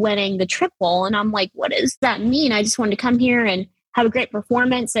me winning the triple. And I'm like, what does that mean? I just wanted to come here and have a great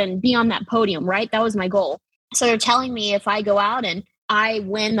performance and be on that podium, right? That was my goal. So they're telling me if I go out and I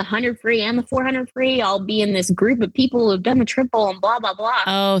win the 100 free and the 400 free, I'll be in this group of people who've done the triple and blah, blah, blah.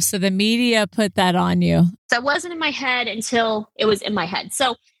 Oh, so the media put that on you. So it wasn't in my head until it was in my head.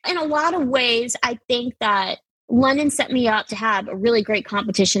 So in a lot of ways, I think that London set me up to have a really great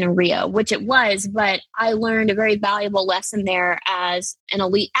competition in Rio, which it was, but I learned a very valuable lesson there as an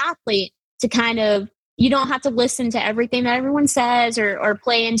elite athlete to kind of, you don't have to listen to everything that everyone says or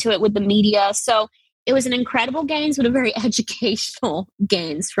play into it with the media. So it was an incredible games, but a very educational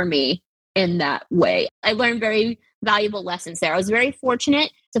games for me in that way. I learned very valuable lessons there. I was very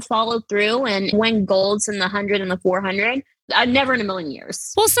fortunate to follow through and win golds in the 100 and the 400. Never in a million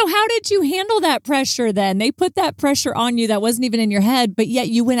years. Well, so how did you handle that pressure then? They put that pressure on you that wasn't even in your head, but yet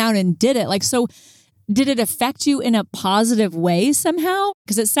you went out and did it. Like, so did it affect you in a positive way somehow?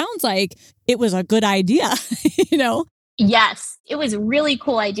 Because it sounds like it was a good idea, Yes, it was a really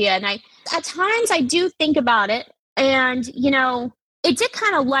cool idea. And at times I do think about it and, it did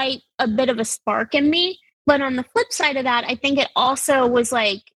kind of light a bit of a spark in me. But on the flip side of that, I think it also was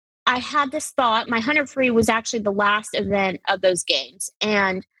like, I had this thought, my 100 free was actually the last event of those games.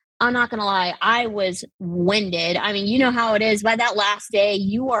 And I'm not going to lie, I was winded. I mean, you know how it is. By that last day,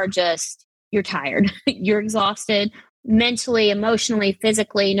 you're tired. You're exhausted mentally, emotionally,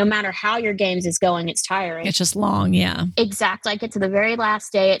 physically, no matter how your games is going, it's tiring. It's just long. Yeah, exactly. I get to the very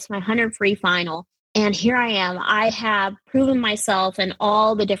last day. It's my 100 free final. And here I am. I have proven myself in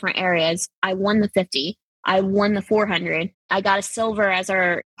all the different areas. I won the 50. I won the 400. I got a silver as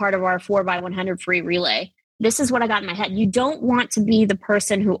part of our 4x100 free relay. This is what I got in my head. You don't want to be the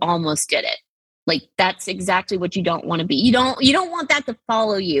person who almost did it. Like, that's exactly what you don't want to be. You don't want that to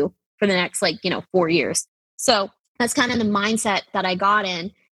follow you for the next 4 years. So that's kind of the mindset that I got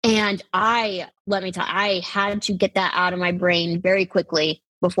in. And let me tell you, I had to get that out of my brain very quickly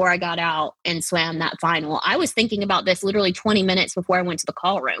before I got out and swam that final. I was thinking about this literally 20 minutes before I went to the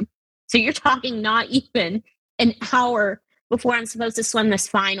call room. So you're talking not even an hour before I'm supposed to swim this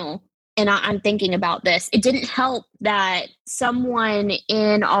final. And I'm thinking about this. It didn't help that someone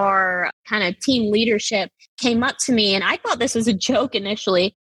in our kind of team leadership came up to me, and I thought this was a joke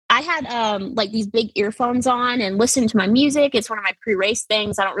initially. I had these big earphones on and listened to my music. It's one of my pre-race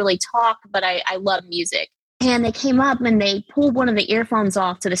things. I don't really talk, but I love music. And they came up and they pulled one of the earphones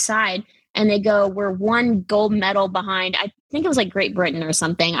off to the side. And they go, we're one gold medal behind. I think it was like Great Britain or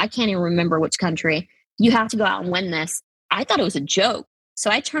something. I can't even remember which country. You have to go out and win this. I thought it was a joke. So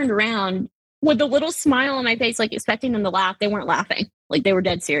I turned around with a little smile on my face, like expecting them to laugh. They weren't laughing. Like, they were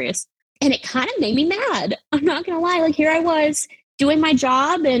dead serious. And it kind of made me mad. I'm not going to lie. Like, here I was doing my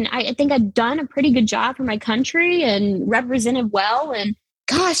job. And I think I'd done a pretty good job for my country and represented well. And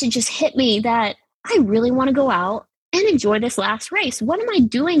gosh, it just hit me that I really want to go out and enjoy this last race. What am I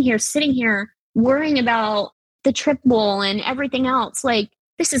doing here, sitting here worrying about the triple and everything else? Like,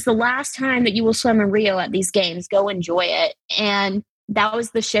 this is the last time that you will swim in Rio at these games. Go enjoy it. And that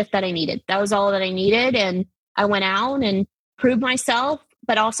was the shift that I needed. That was all that I needed. And I went out and proved myself,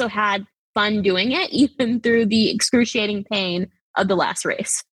 but also had fun doing it, even through the excruciating pain of the last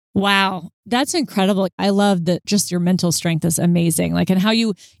race. Wow. That's incredible. I love that just your mental strength is amazing. Like, and how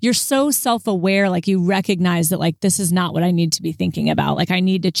you're so self-aware, like you recognize that like, this is not what I need to be thinking about. Like, I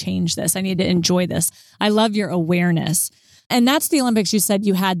need to change this. I need to enjoy this. I love your awareness. And that's the Olympics. You said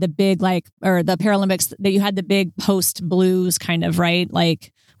you had the big, or the Paralympics that you had the big post blues kind of, right?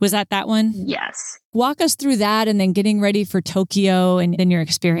 Like, was that one? Yes. Walk us through that and then getting ready for Tokyo and then your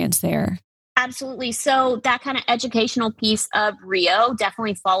experience there. Absolutely. So that kind of educational piece of Rio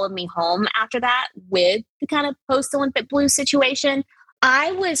definitely followed me home after that with the kind of post-Olympic blues situation.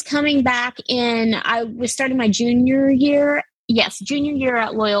 I was coming back I was starting my junior year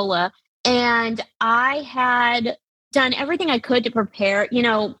at Loyola. And I had done everything I could to prepare,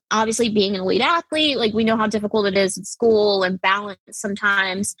 obviously being an elite athlete, like we know how difficult it is in school and balance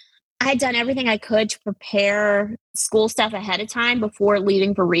sometimes. I had done everything I could to prepare school stuff ahead of time before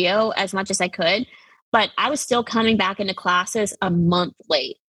leaving for Rio as much as I could. but I was still coming back into classes a month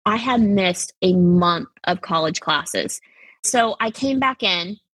late. I had missed a month of college classes. So I came back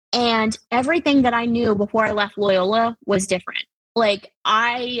in, and everything that I knew before I left Loyola was different. Like,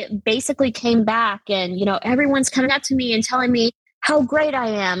 I basically came back and, everyone's coming up to me and telling me how great I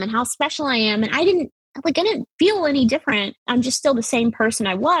am and how special I am. And I didn't feel any different. I'm just still the same person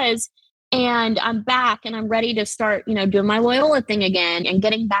I was. And I'm back and I'm ready to start, doing my Loyola thing again and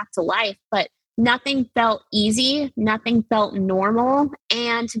getting back to life. But nothing felt easy. Nothing felt normal.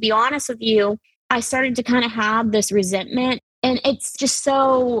 And to be honest with you, I started to kind of have this resentment. And it's just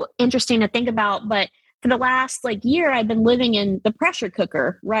so interesting to think about. But for the last year, I've been living in the pressure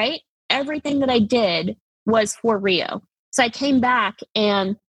cooker, right? Everything that I did was for Rio. So I came back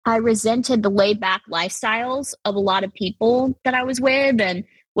and I resented the laid back lifestyles of a lot of people that I was with and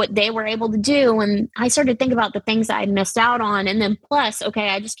what they were able to do. And I started to think about the things I had missed out on. And then plus, okay,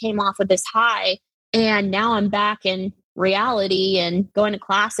 I just came off of this high and now I'm back in reality and going to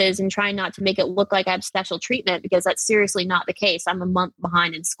classes and trying not to make it look like I have special treatment, because that's seriously not the case. I'm a month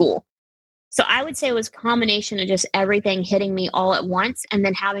behind in school. So I would say it was a combination of just everything hitting me all at once and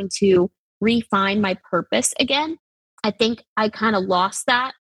then having to refine my purpose again. I think I kind of lost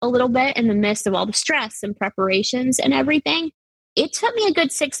that a little bit in the midst of all the stress and preparations and everything. It took me a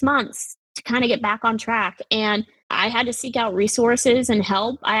good 6 months to kind of get back on track. And I had to seek out resources and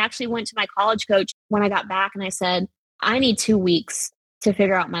help. I actually went to my college coach when I got back and I said, I need 2 weeks to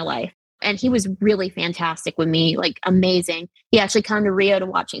figure out my life. And he was really fantastic with me, amazing. He actually come to Rio to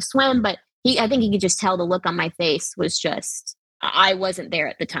watch me swim, but I think he could just tell the look on my face was just, I wasn't there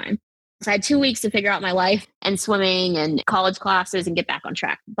at the time. So I had 2 weeks to figure out my life and swimming and college classes and get back on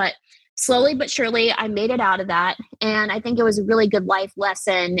track. But slowly but surely, I made it out of that. And I think it was a really good life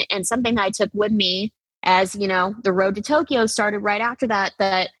lesson and something that I took with me as, the road to Tokyo started right after that,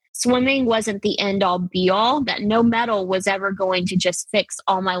 that swimming wasn't the end all be all, that no medal was ever going to just fix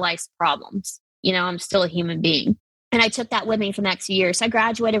all my life's problems. I'm still a human being. And I took that with me for the next year. So I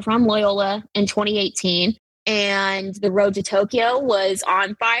graduated from Loyola in 2018. And the road to Tokyo was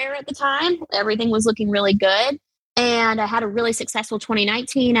on fire at the time. Everything was looking really good. And I had a really successful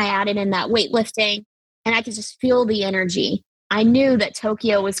 2019. I added in that weightlifting and I could just feel the energy. I knew that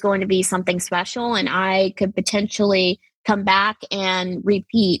Tokyo was going to be something special and I could potentially come back and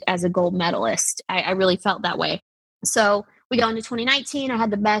repeat as a gold medalist. I really felt that way. So we go into 2019. I had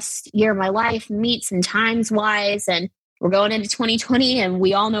the best year of my life, meets and times wise. And we're going into 2020 and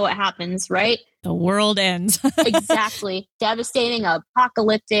we all know what happens, right? The world ends. Exactly. Devastating,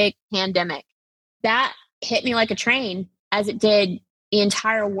 apocalyptic pandemic. That hit me like a train, as it did the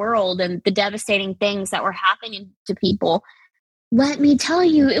entire world and the devastating things that were happening to people. Let me tell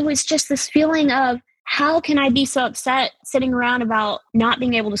you, it was just this feeling of, how can I be so upset sitting around about not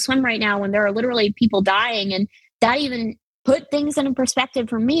being able to swim right now when there are literally people dying? And that even put things in perspective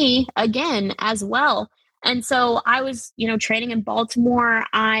for me again as well. And so I was, training in Baltimore.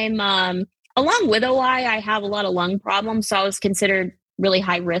 I'm along with OI, I have a lot of lung problems. So I was considered really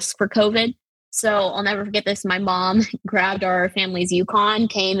high risk for COVID. So I'll never forget this. My mom grabbed our family's Yukon,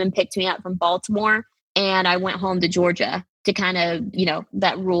 came and picked me up from Baltimore. And I went home to Georgia to kind of,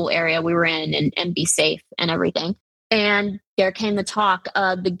 that rural area we were in and be safe and everything. And there came the talk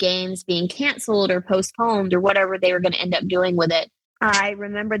of the games being canceled or postponed or whatever they were going to end up doing with it. I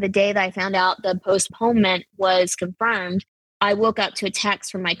remember the day that I found out the postponement was confirmed. I woke up to a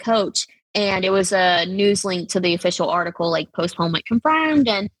text from my coach and it was a news link to the official article, postponement confirmed.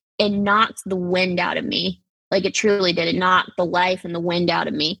 And it knocked the wind out of me. It truly did. It knocked the life and the wind out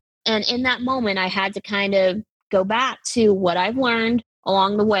of me. And in that moment, I had to kind of go back to what I've learned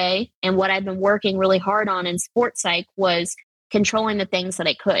along the way and what I've been working really hard on in sports psych was controlling the things that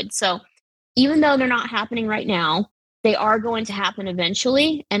I could. So even though they're not happening right now, they are going to happen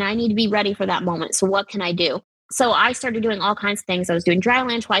eventually, and I need to be ready for that moment. So what can I do? So I started doing all kinds of things. I was doing dry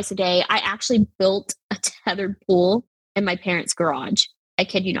land twice a day. I actually built a tethered pool in my parents' garage. I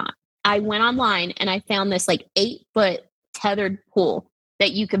kid you not. I went online and I found this 8-foot tethered pool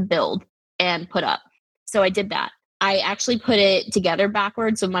that you could build and put up. So I did that. I actually put it together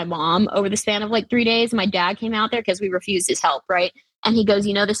backwards with my mom over the span of 3 days. My dad came out there because we refused his help, right? And he goes,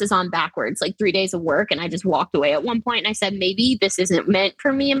 this is on backwards, 3 days of work. And I just walked away at one point and I said, maybe this isn't meant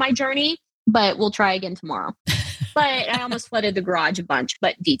for me in my journey, but we'll try again tomorrow. But I almost flooded the garage a bunch,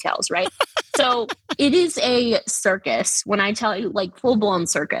 but details, right? So it is a circus when I tell you, full blown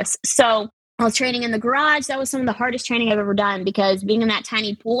circus. So I was training in the garage. That was some of the hardest training I've ever done because being in that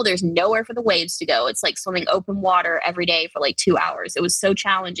tiny pool, there's nowhere for the waves to go. It's like swimming open water every day for 2 hours. It was so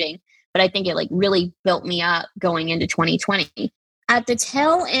challenging, but I think it really built me up going into 2020. At the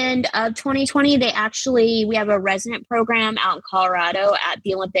tail end of 2020, we have a resident program out in Colorado at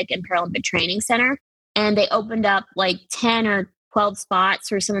the Olympic and Paralympic Training Center. And they opened up like 10 or 12 spots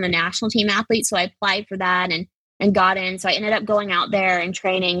for some of the national team athletes. So I applied for that and got in. So I ended up going out there and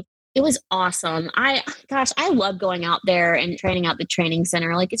training. It was awesome. I love going out there and training out the training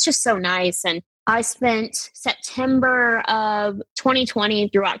center. Like, it's just so nice. And I spent September of 2020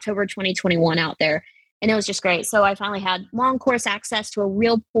 through October 2021 out there. And it was just great. So I finally had long course access to a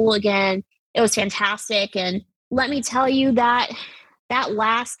real pool again. It was fantastic. And let me tell you that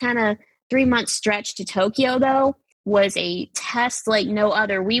last kind of 3-month stretch to Tokyo, though, was a test like no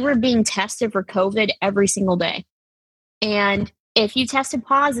other. We were being tested for COVID every single day. And if you tested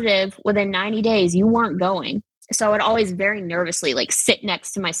positive within 90 days, you weren't going. So I would always very nervously like sit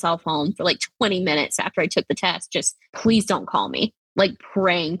next to my cell phone for like 20 minutes after I took the test. Just please don't call me. Like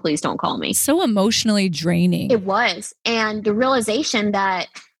praying, please don't call me. So emotionally draining. It was. And the realization that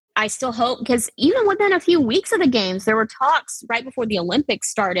I still hope, because even within a few weeks of the games, there were talks right before the Olympics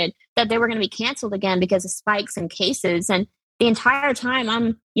started that they were going to be canceled again because of spikes in cases. And the entire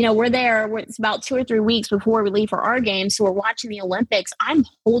time we're there, it's about 2 or 3 weeks before we leave for our games. So we're watching the Olympics. I'm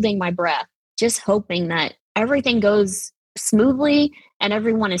holding my breath, just hoping that everything goes smoothly and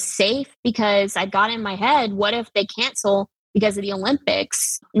everyone is safe, because I got in my head, what if they cancel because of the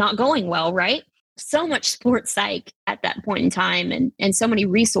Olympics not going well, right? So much sports psych at that point in time and so many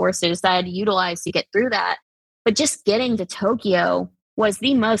resources that I had to utilize to get through that. But just getting to Tokyo was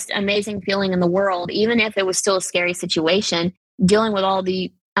the most amazing feeling in the world, even if it was still a scary situation. Dealing with all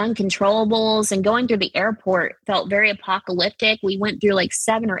the uncontrollables and going through the airport felt very apocalyptic. We went through like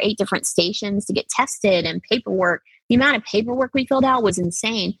 7 or 8 different stations to get tested and paperwork. The amount of paperwork we filled out was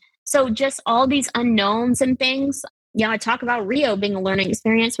insane. So just all these unknowns and things. I talk about Rio being a learning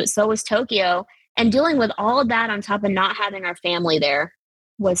experience, but so was Tokyo. And dealing with all of that on top of not having our family there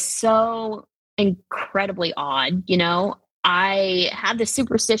was so incredibly odd. I had the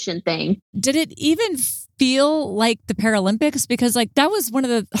superstition thing. Did it even feel like the Paralympics? Because like that was one of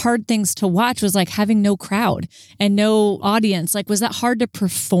the hard things to watch, was like having no crowd and no audience. Like, was that hard to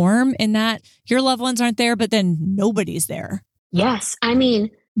perform in that your loved ones aren't there, but then nobody's there? Yes. I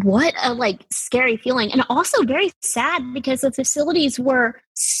mean, what a scary feeling. And also very sad, because the facilities were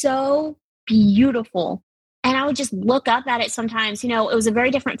so beautiful. And I would just look up at it sometimes. It was a very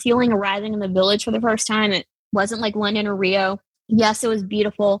different feeling arriving in the village for the first time. It wasn't like London or Rio. Yes, it was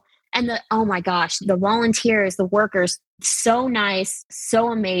beautiful. And oh my gosh, the volunteers, the workers, so nice,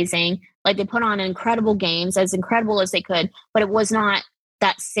 so amazing. Like, they put on incredible games, as incredible as they could, but it was not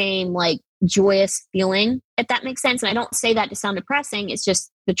that same joyous feeling, if that makes sense. And I don't say that to sound depressing. It's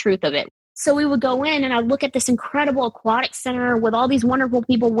just the truth of it. So we would go in and I'd look at this incredible aquatic center with all these wonderful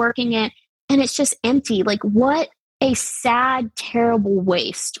people working it, and it's just empty. Like, what a sad, terrible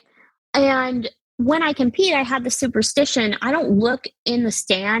waste. And when I compete, I have the superstition. I don't look in the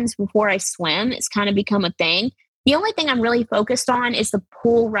stands before I swim. It's kind of become a thing. The only thing I'm really focused on is the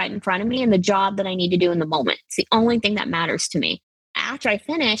pool right in front of me and the job that I need to do in the moment. It's the only thing that matters to me. After I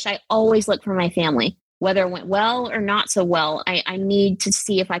finish, I always look for my family, whether it went well or not so well. I need to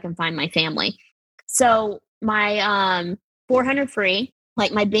see if I can find my family. So my 400 free,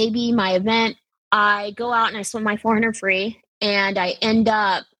 like my baby, my event, I go out and I swim my 400 free, and I end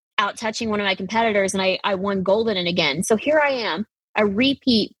up out touching one of my competitors, and I won gold in it again. So here I am, a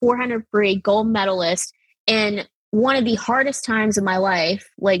repeat 400 free gold medalist in one of the hardest times of my life,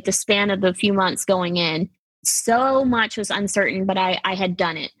 like the span of the few months going in. So much was uncertain, but I had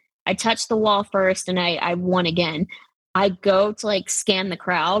done it. I touched the wall first, and I won again. I go to scan the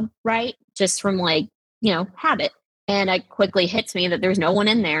crowd, right? Just from habit. And it quickly hits me that there's no one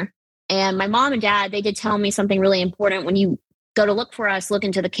in there. And my mom and dad, they did tell me something really important. When you go to look for us, look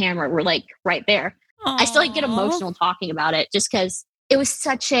into the camera. We're right there. Aww. I still get emotional talking about it, just because it was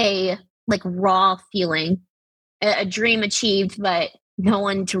such a raw feeling, a dream achieved, but no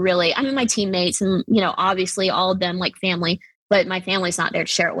one to really, my teammates and, obviously all of them like family, but my family's not there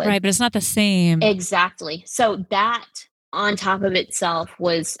to share it with. Right. But it's not the same. Exactly. So that on top of itself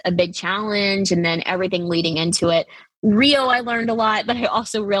was a big challenge. And then everything leading into it. Rio, I learned a lot, but I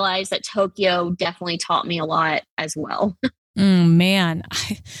also realized that Tokyo definitely taught me a lot as well. Man,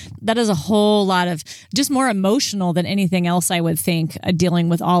 that is a whole lot of just more emotional than anything else, I would think, dealing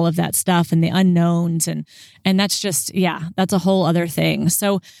with all of that stuff and the unknowns. And that's just, that's a whole other thing.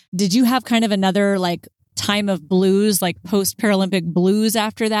 So did you have kind of another time of blues, post Paralympic blues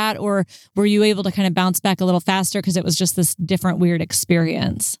after that? Or were you able to kind of bounce back a little faster because it was just this different, weird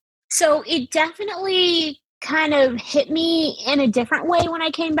experience? So it definitely kind of hit me in a different way when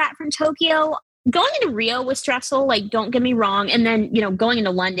I came back from Tokyo. Going into Rio was stressful, like, don't get me wrong. And then, going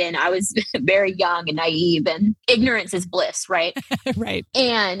into London, I was very young and naive, and ignorance is bliss, right? Right.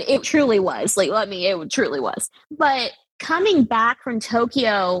 And it truly was. It truly was. But coming back from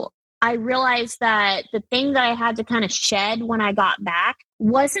Tokyo, I realized that the thing that I had to kind of shed when I got back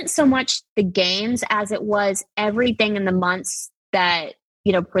wasn't so much the games as it was everything in the months that,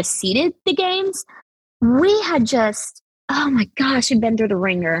 preceded the games. We had just, oh my gosh, we'd been through the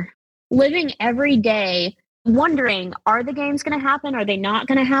ringer. Living every day, wondering, are the games going to happen? Are they not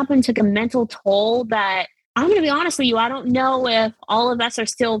going to happen? Took a mental toll that, I'm going to be honest with you, I don't know if all of us are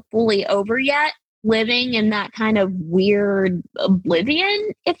still fully over yet, living in that kind of weird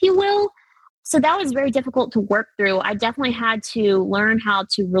oblivion, if you will. So that was very difficult to work through. I definitely had to learn how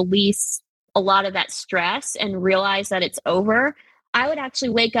to release a lot of that stress and realize that it's over. I would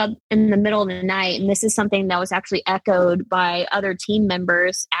actually wake up in the middle of the night, and this is something that was actually echoed by other team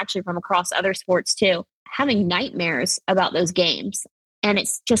members, actually from across other sports too, having nightmares about those games. And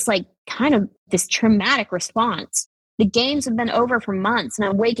it's just like kind of this traumatic response. The games have been over for months, and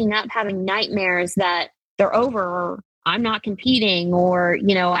I'm waking up having nightmares that they're over, or I'm not competing, or,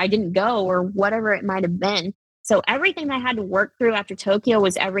 I didn't go, or whatever it might have been. So everything that I had to work through after Tokyo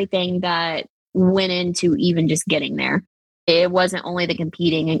was everything that went into even just getting there. It wasn't only the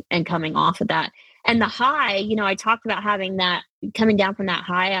competing and coming off of that. And the high, I talked about having that, coming down from that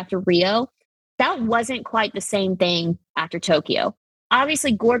high after Rio. That wasn't quite the same thing after Tokyo.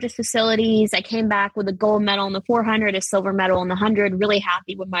 Obviously, gorgeous facilities. I came back with a gold medal in the 400, a silver medal in the 100. Really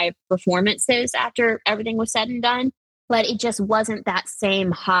happy with my performances after everything was said and done. But it just wasn't that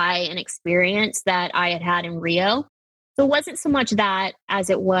same high and experience that I had in Rio. So it wasn't so much that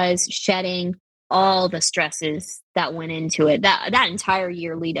as it was shedding all the stresses that went into it, that entire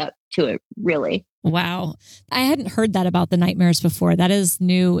year lead up to it, really. Wow. I hadn't heard that about the nightmares before. That is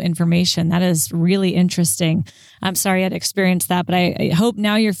new information. That is really interesting. I'm sorry I'd experienced that, but I hope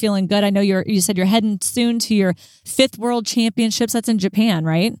now you're feeling good. I know you said you're heading soon to your 5th World Championships. That's in Japan,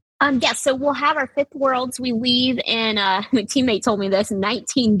 right? Yes. So we'll have our 5th Worlds. We leave in, my teammate told me this,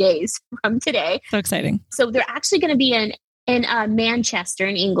 19 days from today. So exciting. So they're actually going to be in Manchester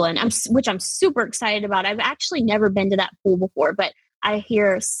in England, which I'm super excited about. I've actually never been to that pool before, but I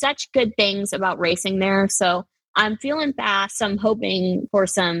hear such good things about racing there. So I'm feeling fast. I'm hoping for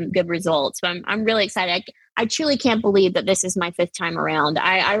some good results, but I'm really excited. I truly can't believe that this is my 5th time around.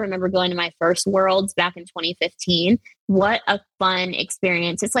 I remember going to my first Worlds back in 2015. What a fun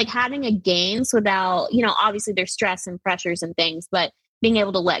experience. It's like having a games without, obviously there's stress and pressures and things, but being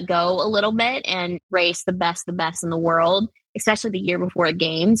able to let go a little bit and race the best in the world, especially the year before the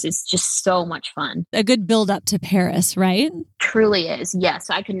games, is just so much fun. A good build up to Paris, right? Truly is.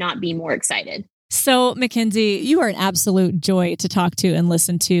 Yes, I could not be more excited. So, McKenzie, you are an absolute joy to talk to and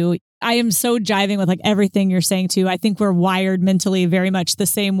listen to. I am so jiving with everything you're saying too. I think we're wired mentally very much the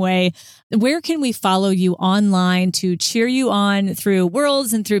same way. Where can we follow you online to cheer you on through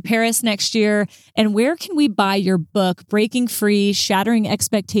Worlds and through Paris next year? And where can we buy your book, Breaking Free, Shattering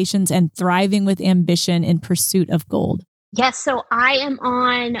Expectations and Thriving with Ambition in Pursuit of Gold? Yes, so I am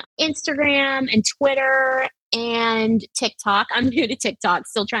on Instagram and Twitter and TikTok. I'm new to TikTok,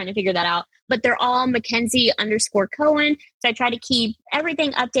 still trying to figure that out. But they're all McKenzie_Coan. So I try to keep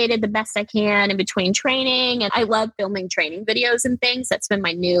everything updated the best I can in between training. And I love filming training videos and things. That's been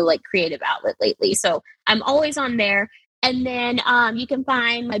my new creative outlet lately. So I'm always on there. And then you can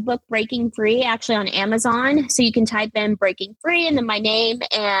find my book, Breaking Free, actually on Amazon. So you can type in Breaking Free and then my name,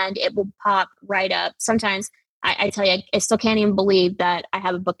 and it will pop right up. Sometimes I tell you, I still can't even believe that I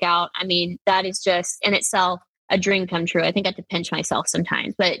have a book out. I mean, that is just in itself a dream come true. I think I have to pinch myself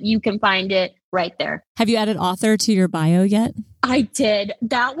sometimes, but you can find it right there. Have you added author to your bio yet? I did.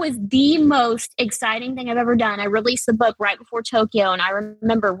 That was the most exciting thing I've ever done. I released the book right before Tokyo, and I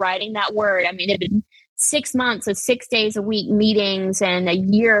remember writing that word. I mean, it had been 6 months of 6 days a week meetings and a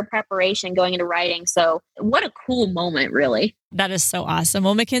year of preparation going into writing. So what a cool moment, really. That is so awesome.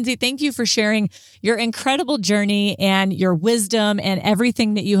 Well, McKenzie, thank you for sharing your incredible journey and your wisdom and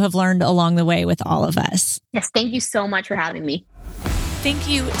everything that you have learned along the way with all of us. Yes, thank you so much for having me. Thank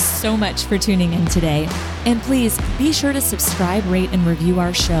you so much for tuning in today. And please be sure to subscribe, rate, and review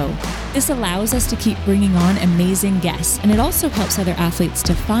our show. This allows us to keep bringing on amazing guests, and it also helps other athletes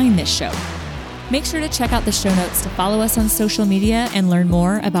to find this show. Make sure to check out the show notes to follow us on social media and learn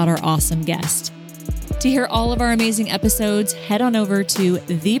more about our awesome guest. To hear all of our amazing episodes, head on over to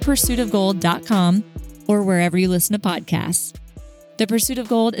thepursuitofgold.com or wherever you listen to podcasts. The Pursuit of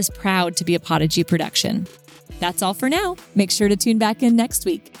Gold is proud to be a Podigy production. That's all for now. Make sure to tune back in next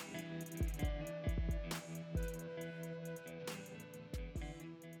week.